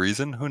margin of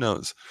reason. Who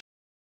knows?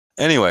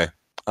 Anyway,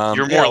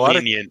 you're more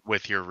lenient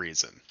with your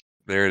reason.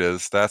 There it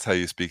is. That's how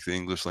you speak the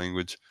English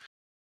language.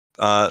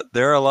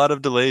 There are a lot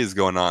of delays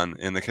going on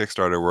in the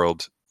Kickstarter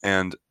world,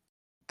 and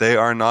they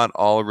are not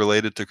all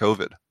related to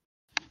COVID.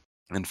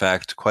 In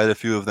fact, quite a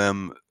few of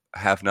them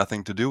have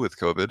nothing to do with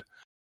COVID.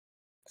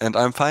 And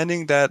I'm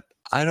finding that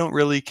I don't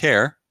really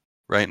care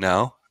right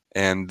now.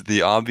 And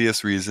the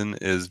obvious reason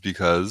is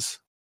because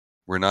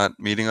we're not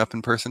meeting up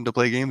in person to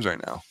play games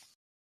right now.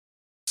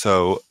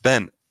 So,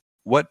 Ben,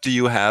 what do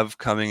you have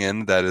coming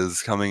in that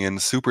is coming in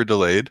super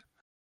delayed?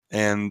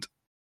 And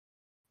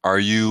are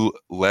you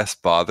less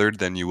bothered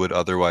than you would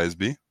otherwise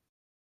be?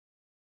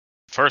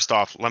 First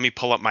off, let me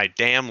pull up my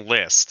damn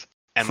list.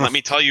 And let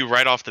me tell you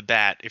right off the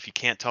bat, if you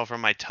can't tell from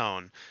my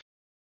tone,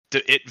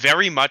 it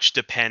very much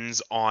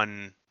depends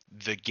on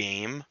the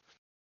game.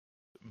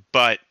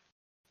 But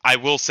I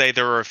will say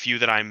there are a few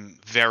that I'm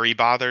very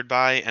bothered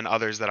by and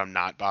others that I'm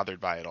not bothered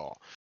by at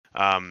all.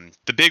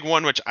 The big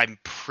one, which I'm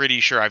pretty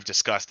sure I've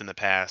discussed in the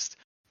past,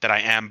 that I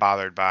am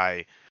bothered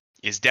by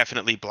is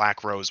definitely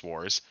Black Rose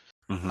Wars.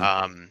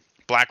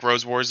 Black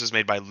Rose Wars is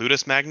made by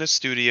Ludus Magnus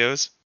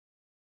Studios.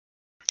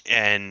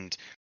 And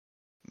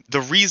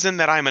the reason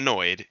that I'm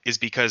annoyed is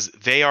because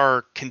they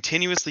are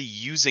continuously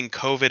using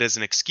COVID as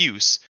an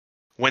excuse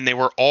when they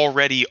were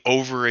already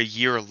over a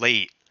year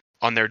late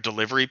on their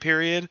delivery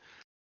period.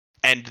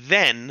 And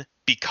then,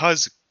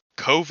 because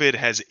COVID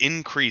has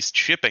increased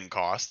shipping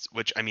costs,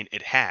 which, I mean,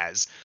 it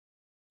has,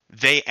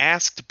 they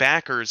asked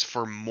backers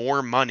for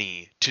more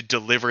money to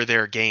deliver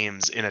their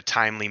games in a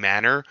timely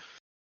manner,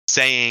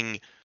 saying,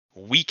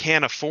 we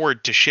can't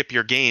afford to ship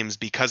your games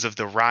because of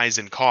the rise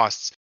in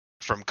costs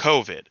from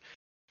COVID.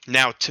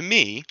 Now, to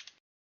me,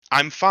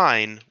 I'm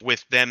fine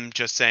with them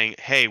just saying,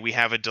 "Hey, we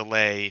have a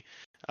delay.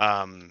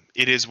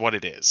 It is what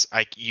it is."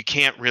 You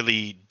can't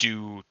really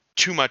do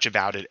too much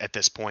about it at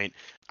this point.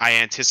 I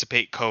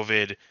anticipate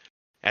COVID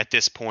at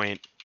this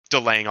point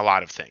delaying a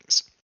lot of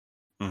things.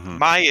 Mm-hmm.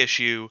 My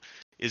issue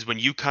is when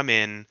you come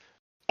in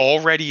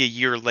already a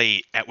year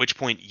late, at which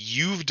point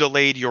you've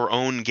delayed your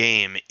own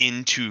game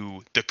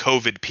into the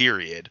COVID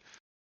period,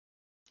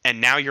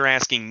 and now you're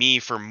asking me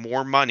for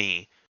more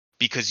money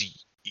because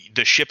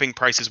the shipping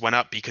prices went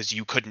up because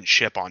you couldn't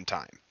ship on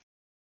time.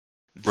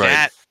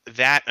 Right.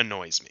 That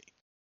annoys me.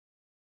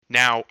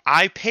 Now,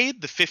 I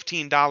paid the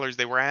 $15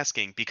 they were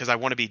asking because I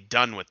want to be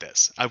done with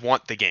this. I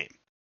want the game.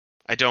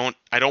 I don't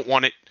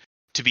want it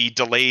to be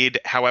delayed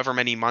however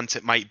many months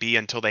it might be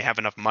until they have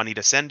enough money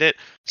to send it,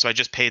 so I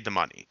just paid the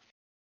money.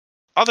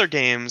 Other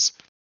games,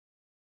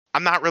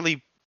 I'm not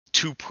really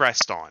too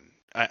pressed on.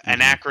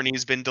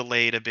 Anachrony's been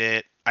delayed a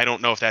bit. I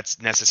don't know if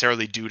that's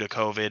necessarily due to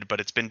COVID, but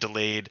it's been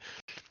delayed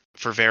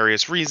for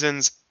various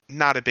reasons.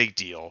 Not a big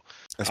deal.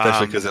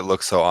 Especially because it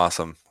looks so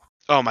awesome.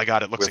 Oh my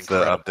god, it looks with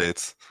incredible. The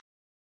updates.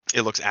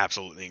 It looks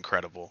absolutely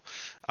incredible.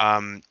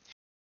 I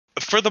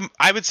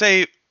would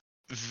say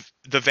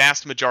the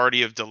vast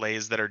majority of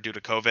delays that are due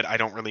to COVID, I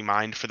don't really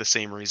mind for the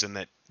same reason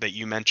that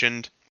you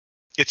mentioned.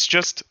 It's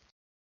just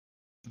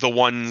the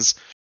ones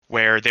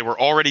where they were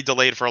already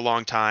delayed for a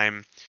long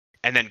time,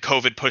 and then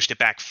COVID pushed it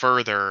back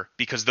further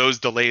because those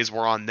delays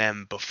were on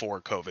them before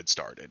COVID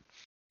started.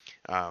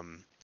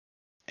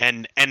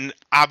 And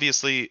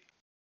obviously,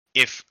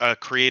 if a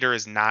creator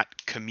is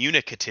not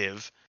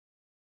communicative,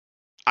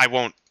 I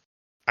won't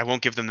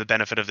give them the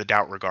benefit of the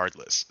doubt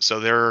regardless. So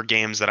there are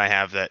games that I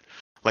have that,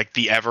 like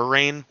the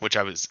Everrain, which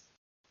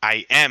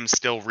I am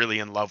still really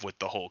in love with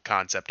the whole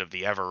concept of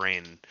the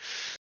Everrain.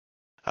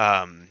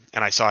 And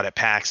I saw it at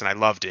PAX and I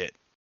loved it.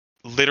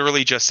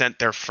 Literally just sent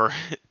their first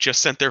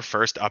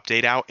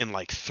update out in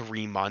like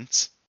 3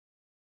 months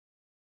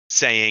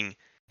saying,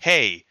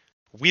 "Hey,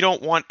 we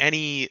don't want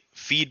any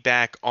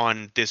feedback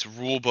on this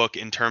rule book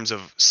in terms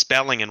of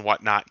spelling and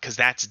whatnot because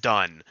that's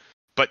done.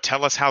 But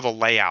tell us how the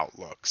layout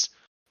looks."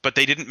 But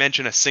they didn't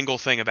mention a single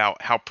thing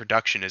about how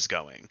production is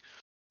going.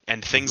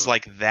 And things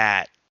like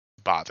that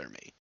bother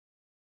me.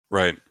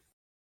 Right.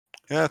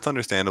 Yeah, it's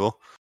understandable.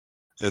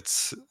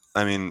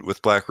 I mean,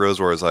 with Black Rose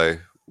Wars, I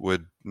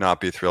would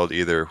not be thrilled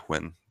either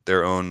when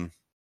their own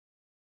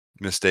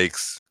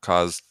mistakes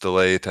cause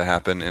delay to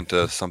happen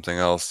into something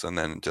else and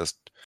then just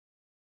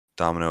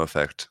domino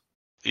effect.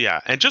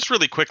 Yeah, and just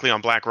really quickly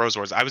on Black Rose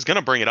Wars, I was going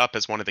to bring it up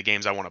as one of the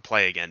games I want to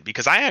play again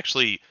because I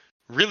actually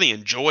really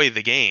enjoy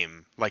the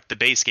game, like the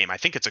base game. I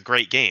think it's a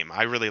great game.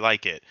 I really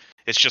like it.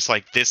 It's just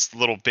like this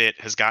little bit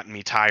has gotten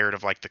me tired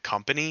of like the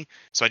company,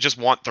 so I just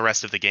want the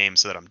rest of the game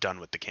so that I'm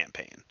done with the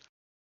campaign.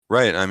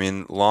 Right. I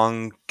mean,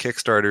 long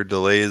Kickstarter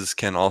delays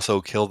can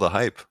also kill the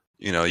hype.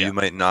 Yeah. You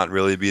might not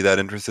really be that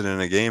interested in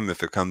a game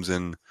if it comes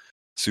in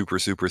super,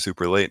 super,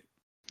 super late.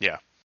 Yeah.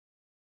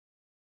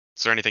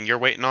 Is there anything you're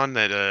waiting on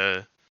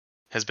that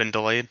has been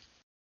delayed?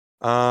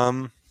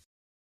 I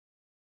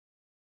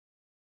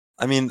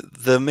mean,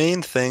 the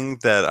main thing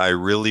that I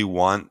really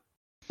want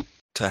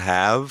to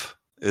have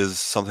is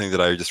something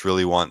that I just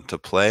really want to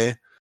play.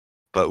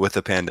 But with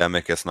the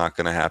pandemic, it's not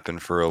going to happen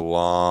for a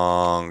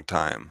long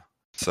time.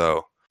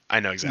 So I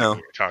know exactly what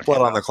you're talking Blood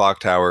about. on the Clock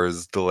Tower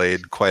is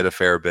delayed quite a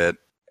fair bit.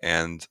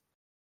 And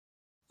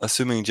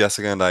assuming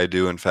Jessica and I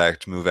do, in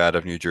fact, move out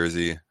of New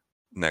Jersey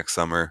next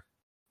summer,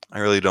 I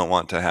really don't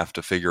want to have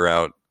to figure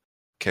out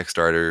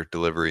Kickstarter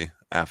delivery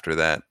after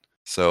that.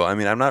 So, I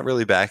mean, I'm not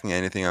really backing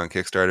anything on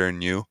Kickstarter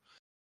new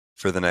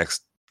for the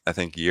next, I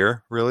think,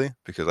 year, really,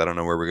 because I don't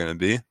know where we're going to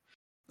be.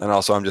 And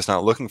also, I'm just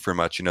not looking for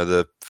much.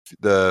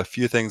 The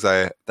few things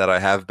that I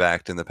have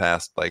backed in the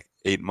past, like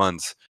 8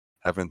 months,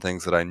 have been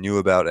things that I knew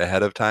about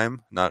ahead of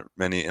time, not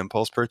many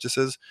impulse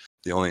purchases.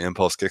 The only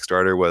impulse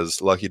Kickstarter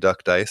was Lucky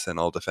Duck dice, and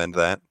I'll defend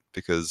that,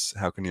 because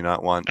how can you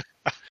not want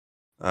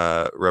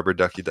rubber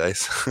ducky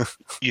dice?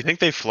 You think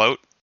they float?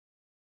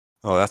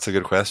 Oh, that's a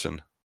good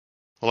question.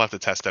 We'll have to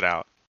test it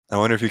out. I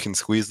wonder if you can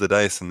squeeze the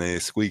dice and they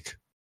squeak.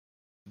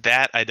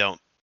 That I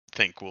don't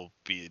think will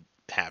be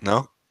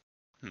happening.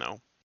 No.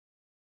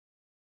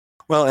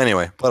 Well,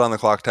 anyway, Blood on the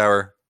Clock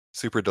Tower,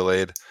 super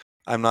delayed.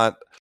 I'm not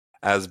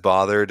as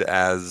bothered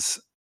as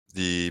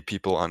the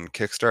people on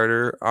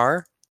Kickstarter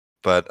are,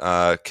 but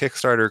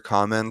Kickstarter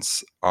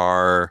comments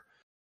are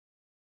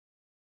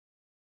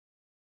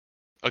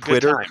A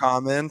good Twitter time.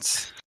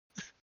 comments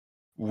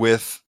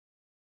with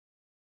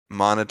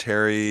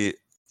monetary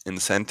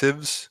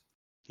incentives.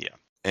 Yeah.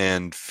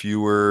 And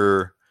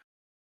fewer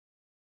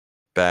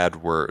bad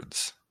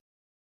words.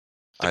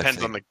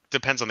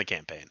 Depends on the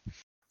campaign.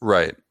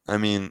 Right. I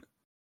mean,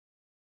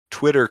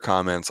 Twitter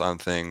comments on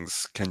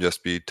things can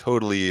just be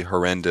totally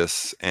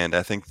horrendous, and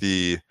I think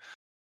the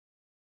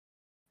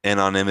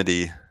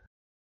anonymity,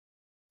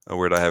 a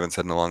word I haven't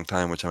said in a long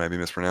time, which I might be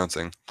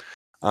mispronouncing,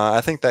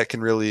 I think that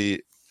can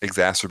really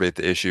exacerbate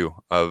the issue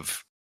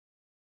of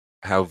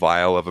how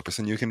vile of a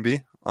person you can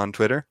be on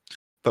Twitter.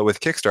 But with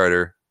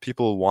Kickstarter,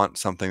 people want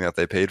something that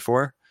they paid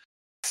for,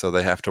 So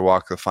they have to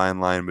walk the fine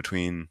line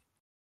between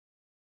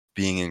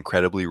being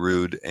incredibly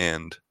rude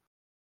and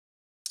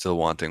still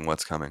wanting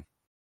what's coming.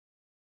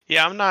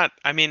 Yeah, I'm not.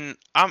 I mean,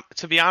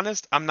 to be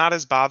honest, I'm not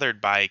as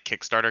bothered by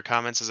Kickstarter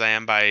comments as I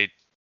am by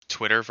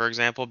Twitter, for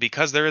example,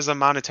 because there is a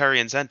monetary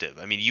incentive.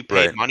 I mean, you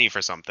paid Right. money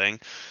for something,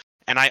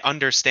 and I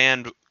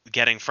understand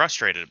getting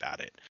frustrated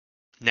about it.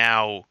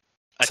 Now,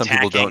 Some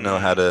people don't know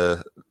how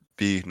attacking, to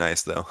be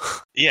nice, though.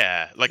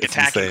 yeah, like It's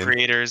attacking insane.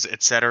 creators,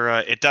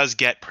 etc. It does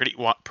get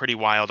pretty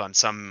wild on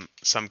some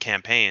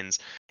campaigns,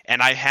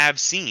 and I have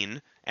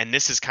seen. And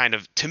this is kind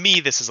of, to me,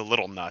 this is a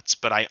little nuts,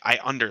 but I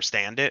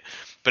understand it.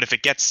 But if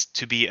it gets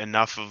to be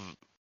enough of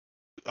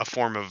a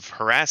form of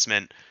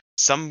harassment,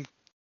 some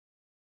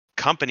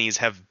companies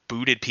have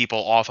booted people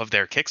off of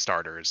their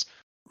Kickstarters.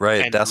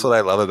 Right. That's And what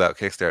I love about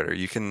Kickstarter.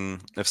 You can,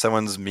 if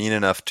someone's mean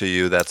enough to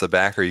you that's a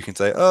backer, you can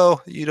say,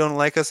 oh, you don't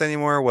like us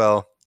anymore?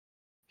 Well,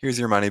 here's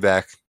your money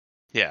back.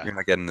 yeah, You're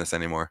not getting this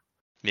anymore.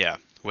 yeah,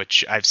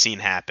 which I've seen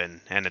happen,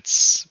 and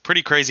it's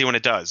pretty crazy when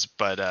it does.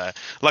 But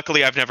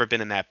luckily, I've never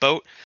been in that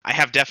boat. I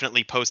have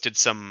definitely posted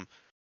some.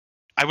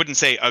 I wouldn't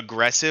say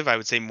aggressive. I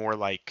would say more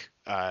like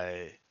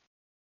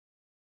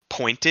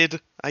pointed,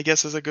 I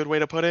guess is a good way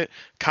to put it.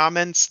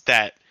 Comments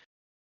that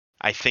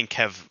I think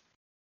have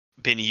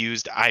been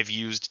used. I've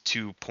used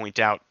to point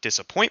out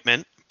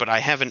disappointment, but I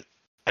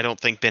don't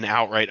think been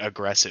outright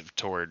aggressive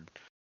toward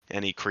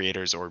any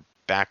creators or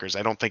backers.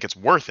 I don't think it's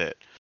worth it.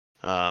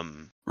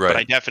 But I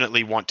Right.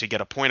 definitely want to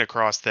get a point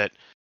across that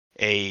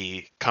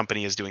a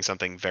company is doing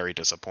something very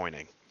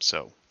disappointing.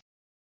 So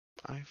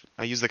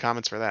I use the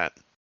comments for that.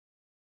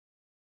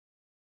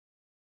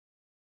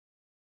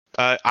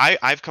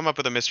 I've come up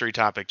with a mystery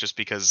topic just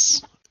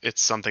because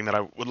it's something that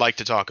I would like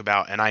to talk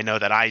about, and I know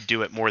that I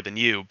do it more than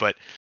you. But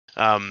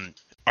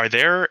are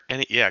there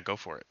any? Yeah, go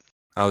for it.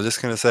 I was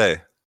just going to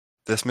say,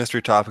 this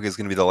mystery topic is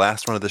going to be the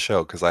last one of the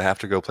show because I have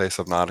to go play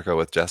Subnautica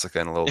with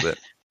Jessica in a little bit.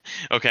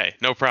 Okay,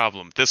 no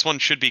problem. This one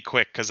should be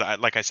quick because,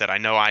 like I said, I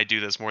know I do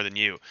this more than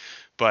you.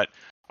 But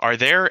are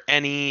there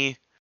any?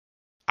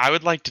 I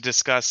would like to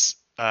discuss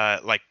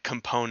like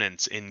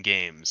components in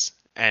games,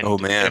 Oh,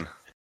 and man.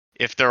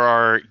 if there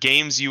are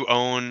games you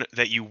own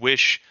that you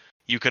wish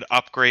you could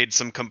upgrade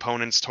some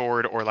components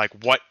toward, or like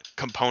what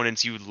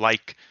components you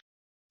like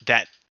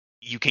that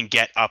you can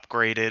get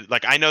upgraded.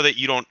 Like I know that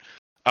you don't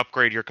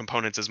upgrade your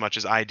components as much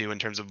as I do in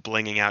terms of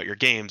blinging out your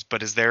games,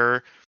 but is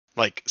there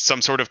like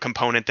some sort of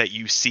component that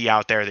you see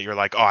out there that you're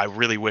like, oh, I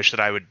really wish that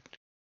I would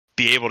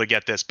be able to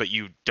get this, but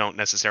you don't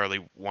necessarily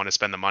want to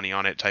spend the money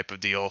on it type of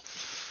deal?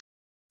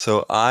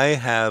 So I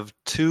have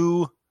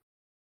two,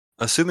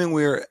 assuming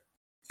we're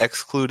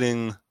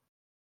excluding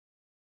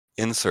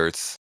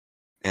inserts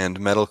and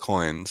metal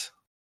coins,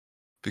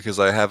 because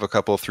I have a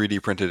couple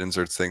 3D printed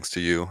inserts thanks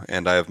to you,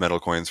 and I have metal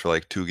coins for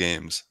like 2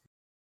 games.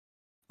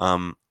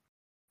 I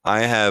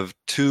have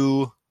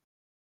 2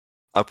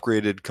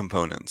 upgraded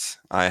components.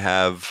 I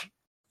have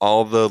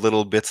all the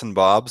little bits and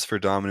bobs for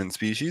dominant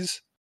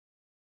species,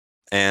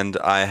 and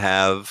I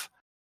have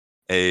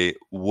a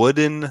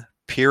wooden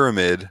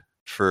pyramid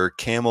for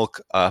Camel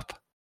Up.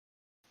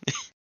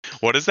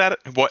 What is that?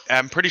 What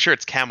I'm pretty sure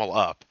it's Camel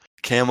Up.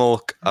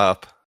 Camel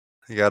Up.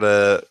 You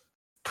gotta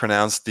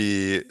pronounce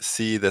the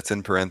C that's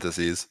in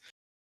parentheses.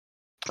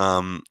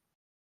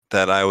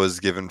 That I was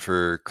given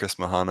for Chris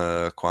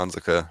Mahana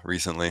Kwanzaa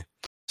recently.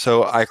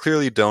 So I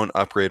clearly don't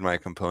upgrade my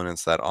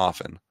components that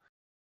often.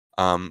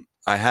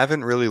 I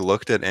haven't really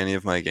looked at any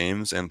of my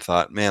games and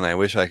thought, man, I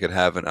wish I could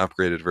have an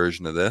upgraded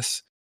version of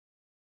this.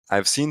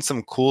 I've seen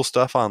some cool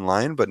stuff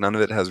online, but none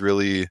of it has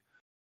really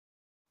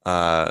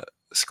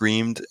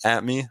screamed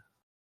at me,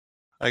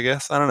 I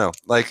guess. I don't know.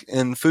 Like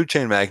in Food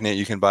Chain Magnate,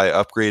 you can buy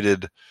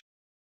upgraded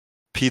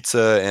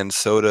pizza and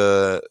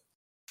soda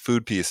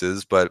food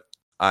pieces, but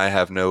I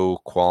have no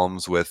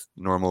qualms with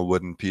normal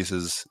wooden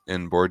pieces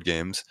in board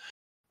games.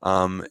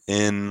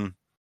 In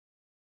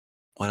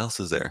what else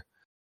is there?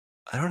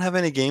 I don't have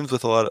any games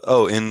with a lot of.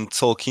 Oh, in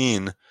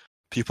Tolkien,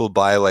 people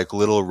buy like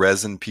little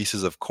resin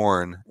pieces of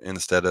corn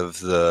instead of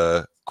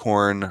the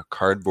corn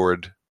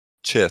cardboard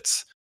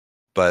chits,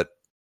 but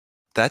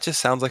that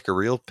just sounds like a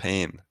real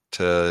pain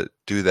to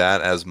do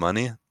that as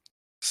money.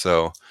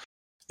 So,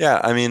 yeah,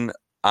 I mean,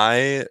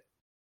 I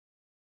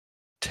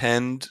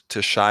tend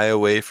to shy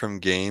away from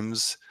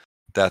games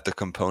that the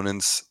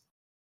components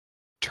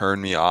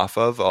turn me off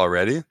of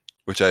already,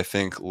 which I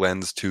think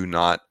lends to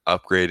not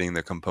upgrading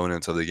the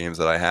components of the games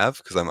that I have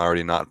because I'm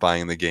already not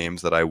buying the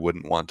games that I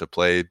wouldn't want to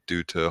play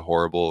due to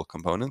horrible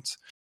components.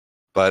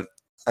 But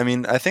I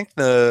mean, I think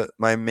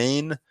my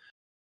main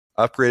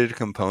upgraded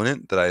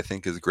component that I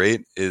think is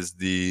great is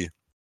the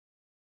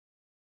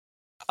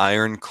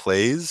iron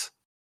clays,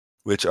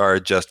 which are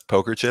just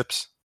poker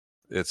chips.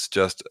 It's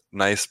just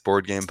nice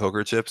board game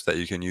poker chips that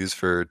you can use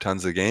for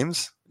tons of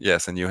games.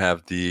 Yes, and you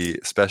have the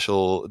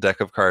special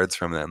deck of cards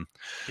from them.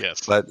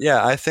 Yes. But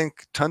yeah, I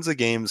think tons of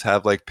games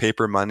have like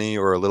paper money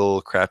or a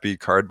little crappy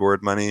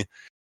cardboard money.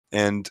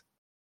 And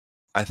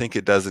I think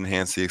it does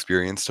enhance the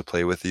experience to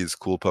play with these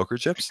cool poker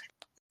chips.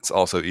 It's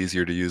also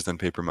easier to use than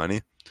paper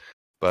money.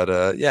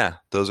 But yeah,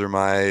 those are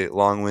my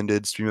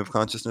long-winded stream of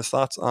consciousness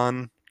thoughts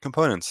on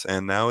components.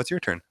 And now it's your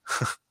turn.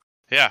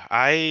 Yeah,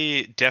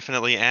 I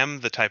definitely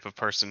am the type of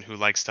person who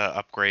likes to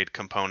upgrade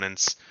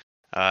components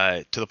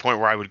to the point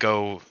where I would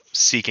go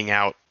seeking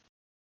out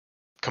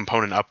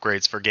component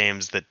upgrades for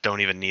games that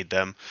don't even need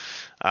them.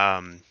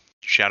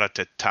 Shout out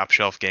to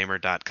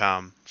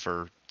TopShelfGamer.com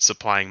for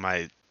supplying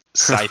my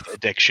Scythe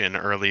addiction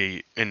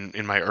early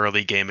in my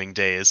early gaming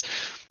days.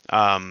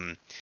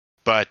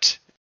 But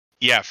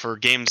yeah, for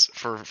games,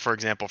 for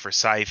example, for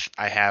Scythe,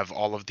 I have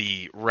all of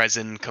the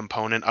resin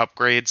component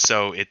upgrades.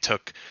 So it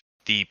took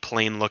the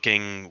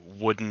plain-looking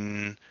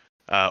wooden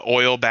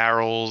oil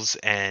barrels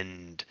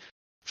and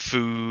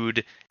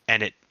food,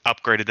 and it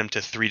upgraded them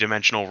to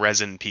three-dimensional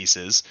resin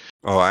pieces.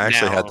 Oh, I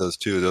actually had Now- those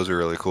too. Those are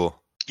really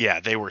cool. Yeah,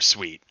 they were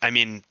sweet. I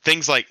mean,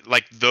 things like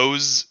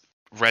those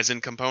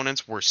resin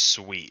components were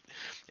sweet.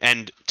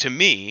 And to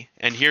me,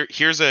 and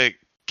here's a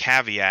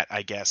caveat,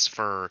 I guess,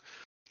 for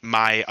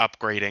my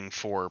upgrading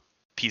for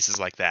pieces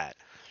like that.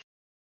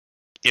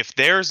 If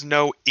there's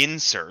no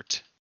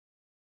insert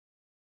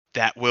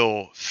that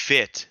will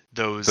fit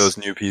Those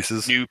new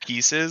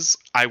pieces.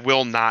 I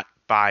will not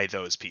buy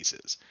those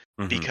pieces.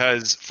 Mhm.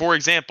 Because, for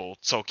example,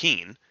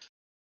 Tzolk'in,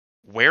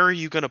 where are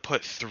you going to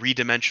put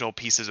three-dimensional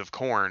pieces of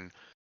corn?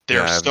 They're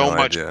Yeah, I have so no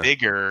much idea.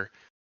 bigger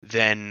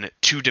than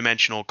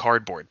two-dimensional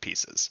cardboard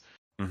pieces.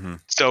 Hmm.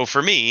 So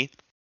for me,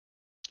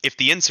 if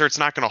the insert's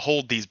not going to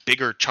hold these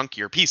bigger,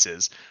 chunkier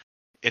pieces,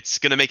 it's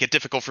going to make it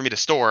difficult for me to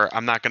store.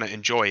 I'm not going to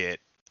enjoy it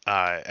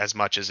as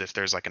much as if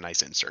there's like a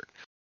nice insert.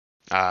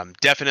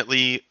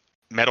 Definitely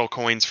metal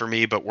coins for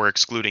me, but we're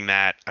excluding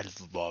that. I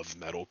love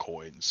metal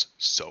coins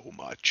so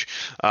much.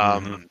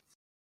 Mhm.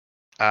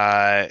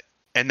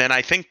 And then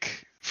I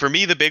think for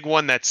me, the big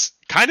one that's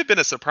kind of been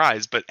a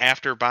surprise, but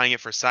after buying it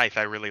for Scythe,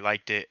 I really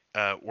liked it,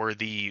 were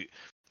the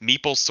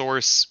Meeple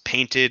Source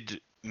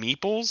painted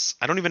meeples.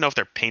 I don't even know if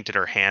they're painted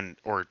or hand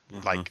or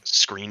like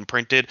screen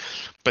printed,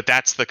 but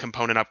that's the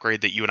component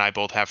upgrade that you and I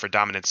both have for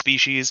Dominant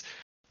Species,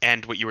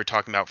 and what you were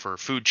talking about for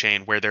Food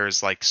Chain, where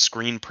there's like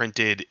screen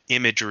printed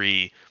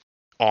imagery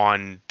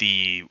on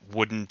the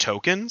wooden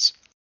tokens.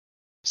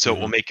 So it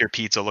will make your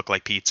pizza look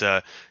like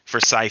pizza.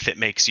 For Scythe, it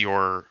makes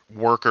your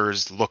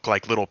workers look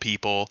like little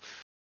people.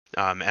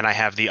 And I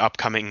have the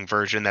upcoming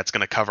version that's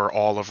going to cover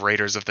all of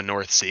Raiders of the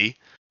North Sea.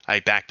 I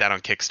backed that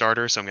on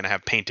Kickstarter, so I'm going to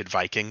have painted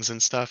Vikings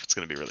and stuff. It's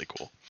going to be really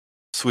cool.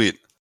 Sweet.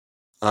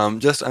 I'm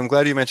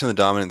glad you mentioned the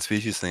dominant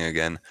species thing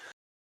again.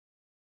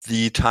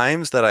 The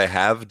times that I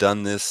have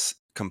done this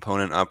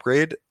component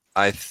upgrade,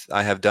 I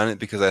have done it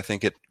because I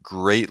think it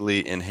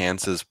greatly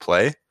enhances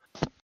play.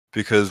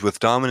 Because with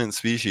dominant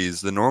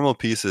species, the normal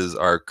pieces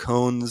are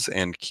cones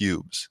and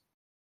cubes.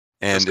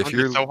 And Those if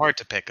cones are so hard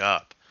to pick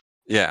up,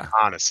 yeah,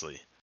 honestly.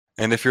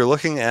 and if you're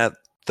looking at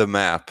the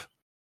map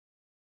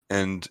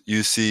and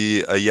you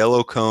see a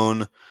yellow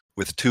cone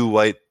with 2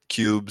 white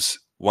cubes,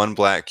 1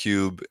 black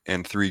cube,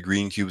 and 3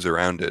 green cubes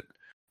around it,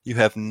 you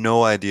have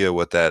no idea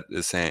what that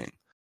is saying.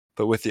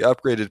 But with the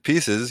upgraded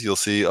pieces, you'll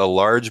see a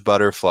large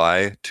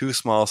butterfly, 2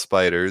 small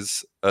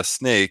spiders, a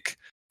snake,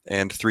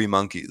 and 3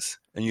 monkeys.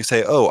 And you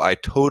say, oh, I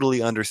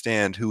totally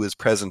understand who is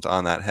present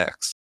on that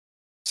hex.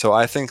 So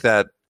I think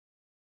that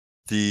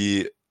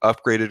the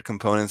upgraded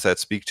components that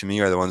speak to me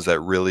are the ones that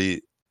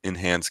really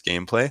enhance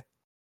gameplay,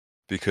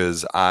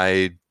 because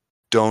I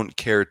don't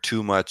care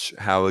too much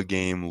how a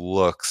game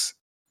looks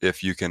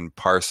if you can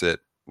parse it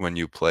when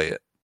you play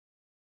it.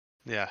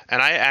 Yeah,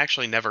 and I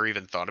actually never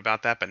even thought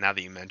about that, but now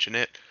that you mention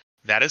it,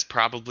 that is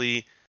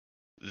probably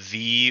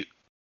the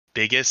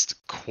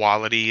biggest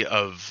quality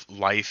of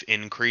life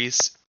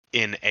increase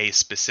in a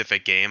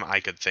specific game I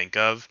could think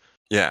of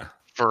Yeah.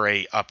 for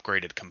a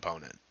upgraded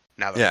component.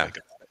 Now that Yeah. I think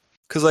about it.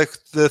 Because like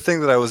the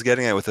thing that I was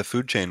getting at with the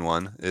food chain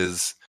one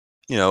is,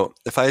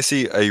 if I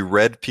see a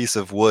red piece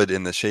of wood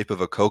in the shape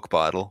of a Coke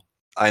bottle,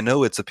 I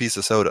know it's a piece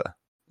of soda.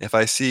 If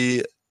I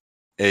see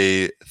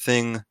a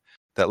thing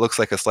that looks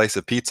like a slice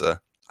of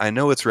pizza, I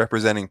know it's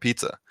representing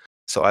pizza.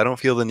 So I don't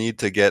feel the need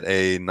to get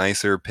a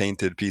nicer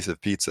painted piece of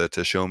pizza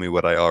to show me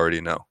what I already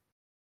know.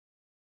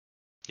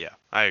 Yeah,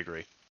 I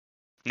agree.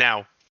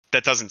 Now,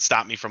 that doesn't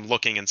stop me from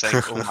looking and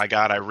saying, oh my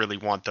god, I really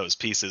want those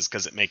pieces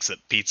because it makes a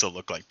pizza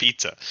look like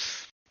pizza.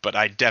 But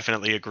I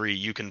definitely agree,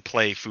 you can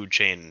play Food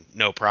Chain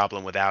no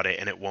problem without it,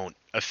 and it won't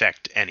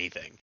affect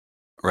anything.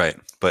 Right,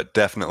 but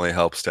definitely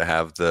helps to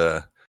have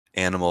the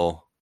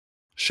animal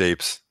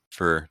shapes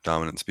for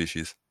dominant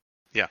species.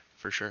 Yeah,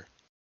 for sure.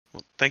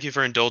 Well, thank you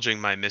for indulging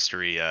my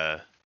mystery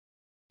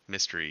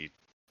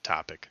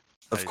topic.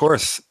 Of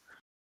course.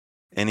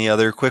 Any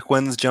other quick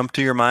ones jump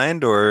to your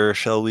mind, or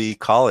shall we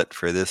call it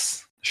for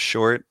this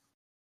short,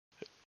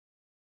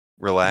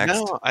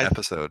 relaxed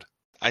episode?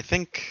 I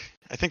think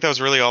that was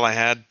really all I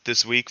had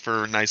this week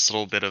for a nice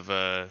little bit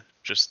of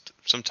just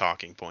some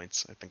talking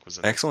points. I think was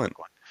a nice Excellent.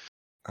 one.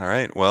 All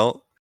right.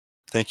 Well,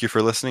 thank you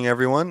for listening,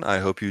 everyone. I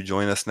hope you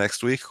join us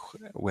next week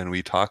when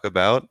we talk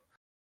about,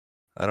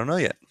 I don't know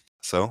yet.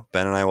 So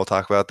Ben and I will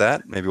talk about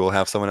that. Maybe we'll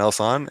have someone else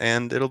on,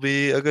 and it'll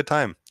be a good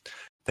time.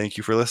 Thank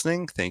you for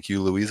listening. Thank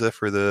you, Louisa,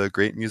 for the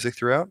great music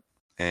throughout.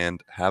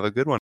 and have a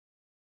good one.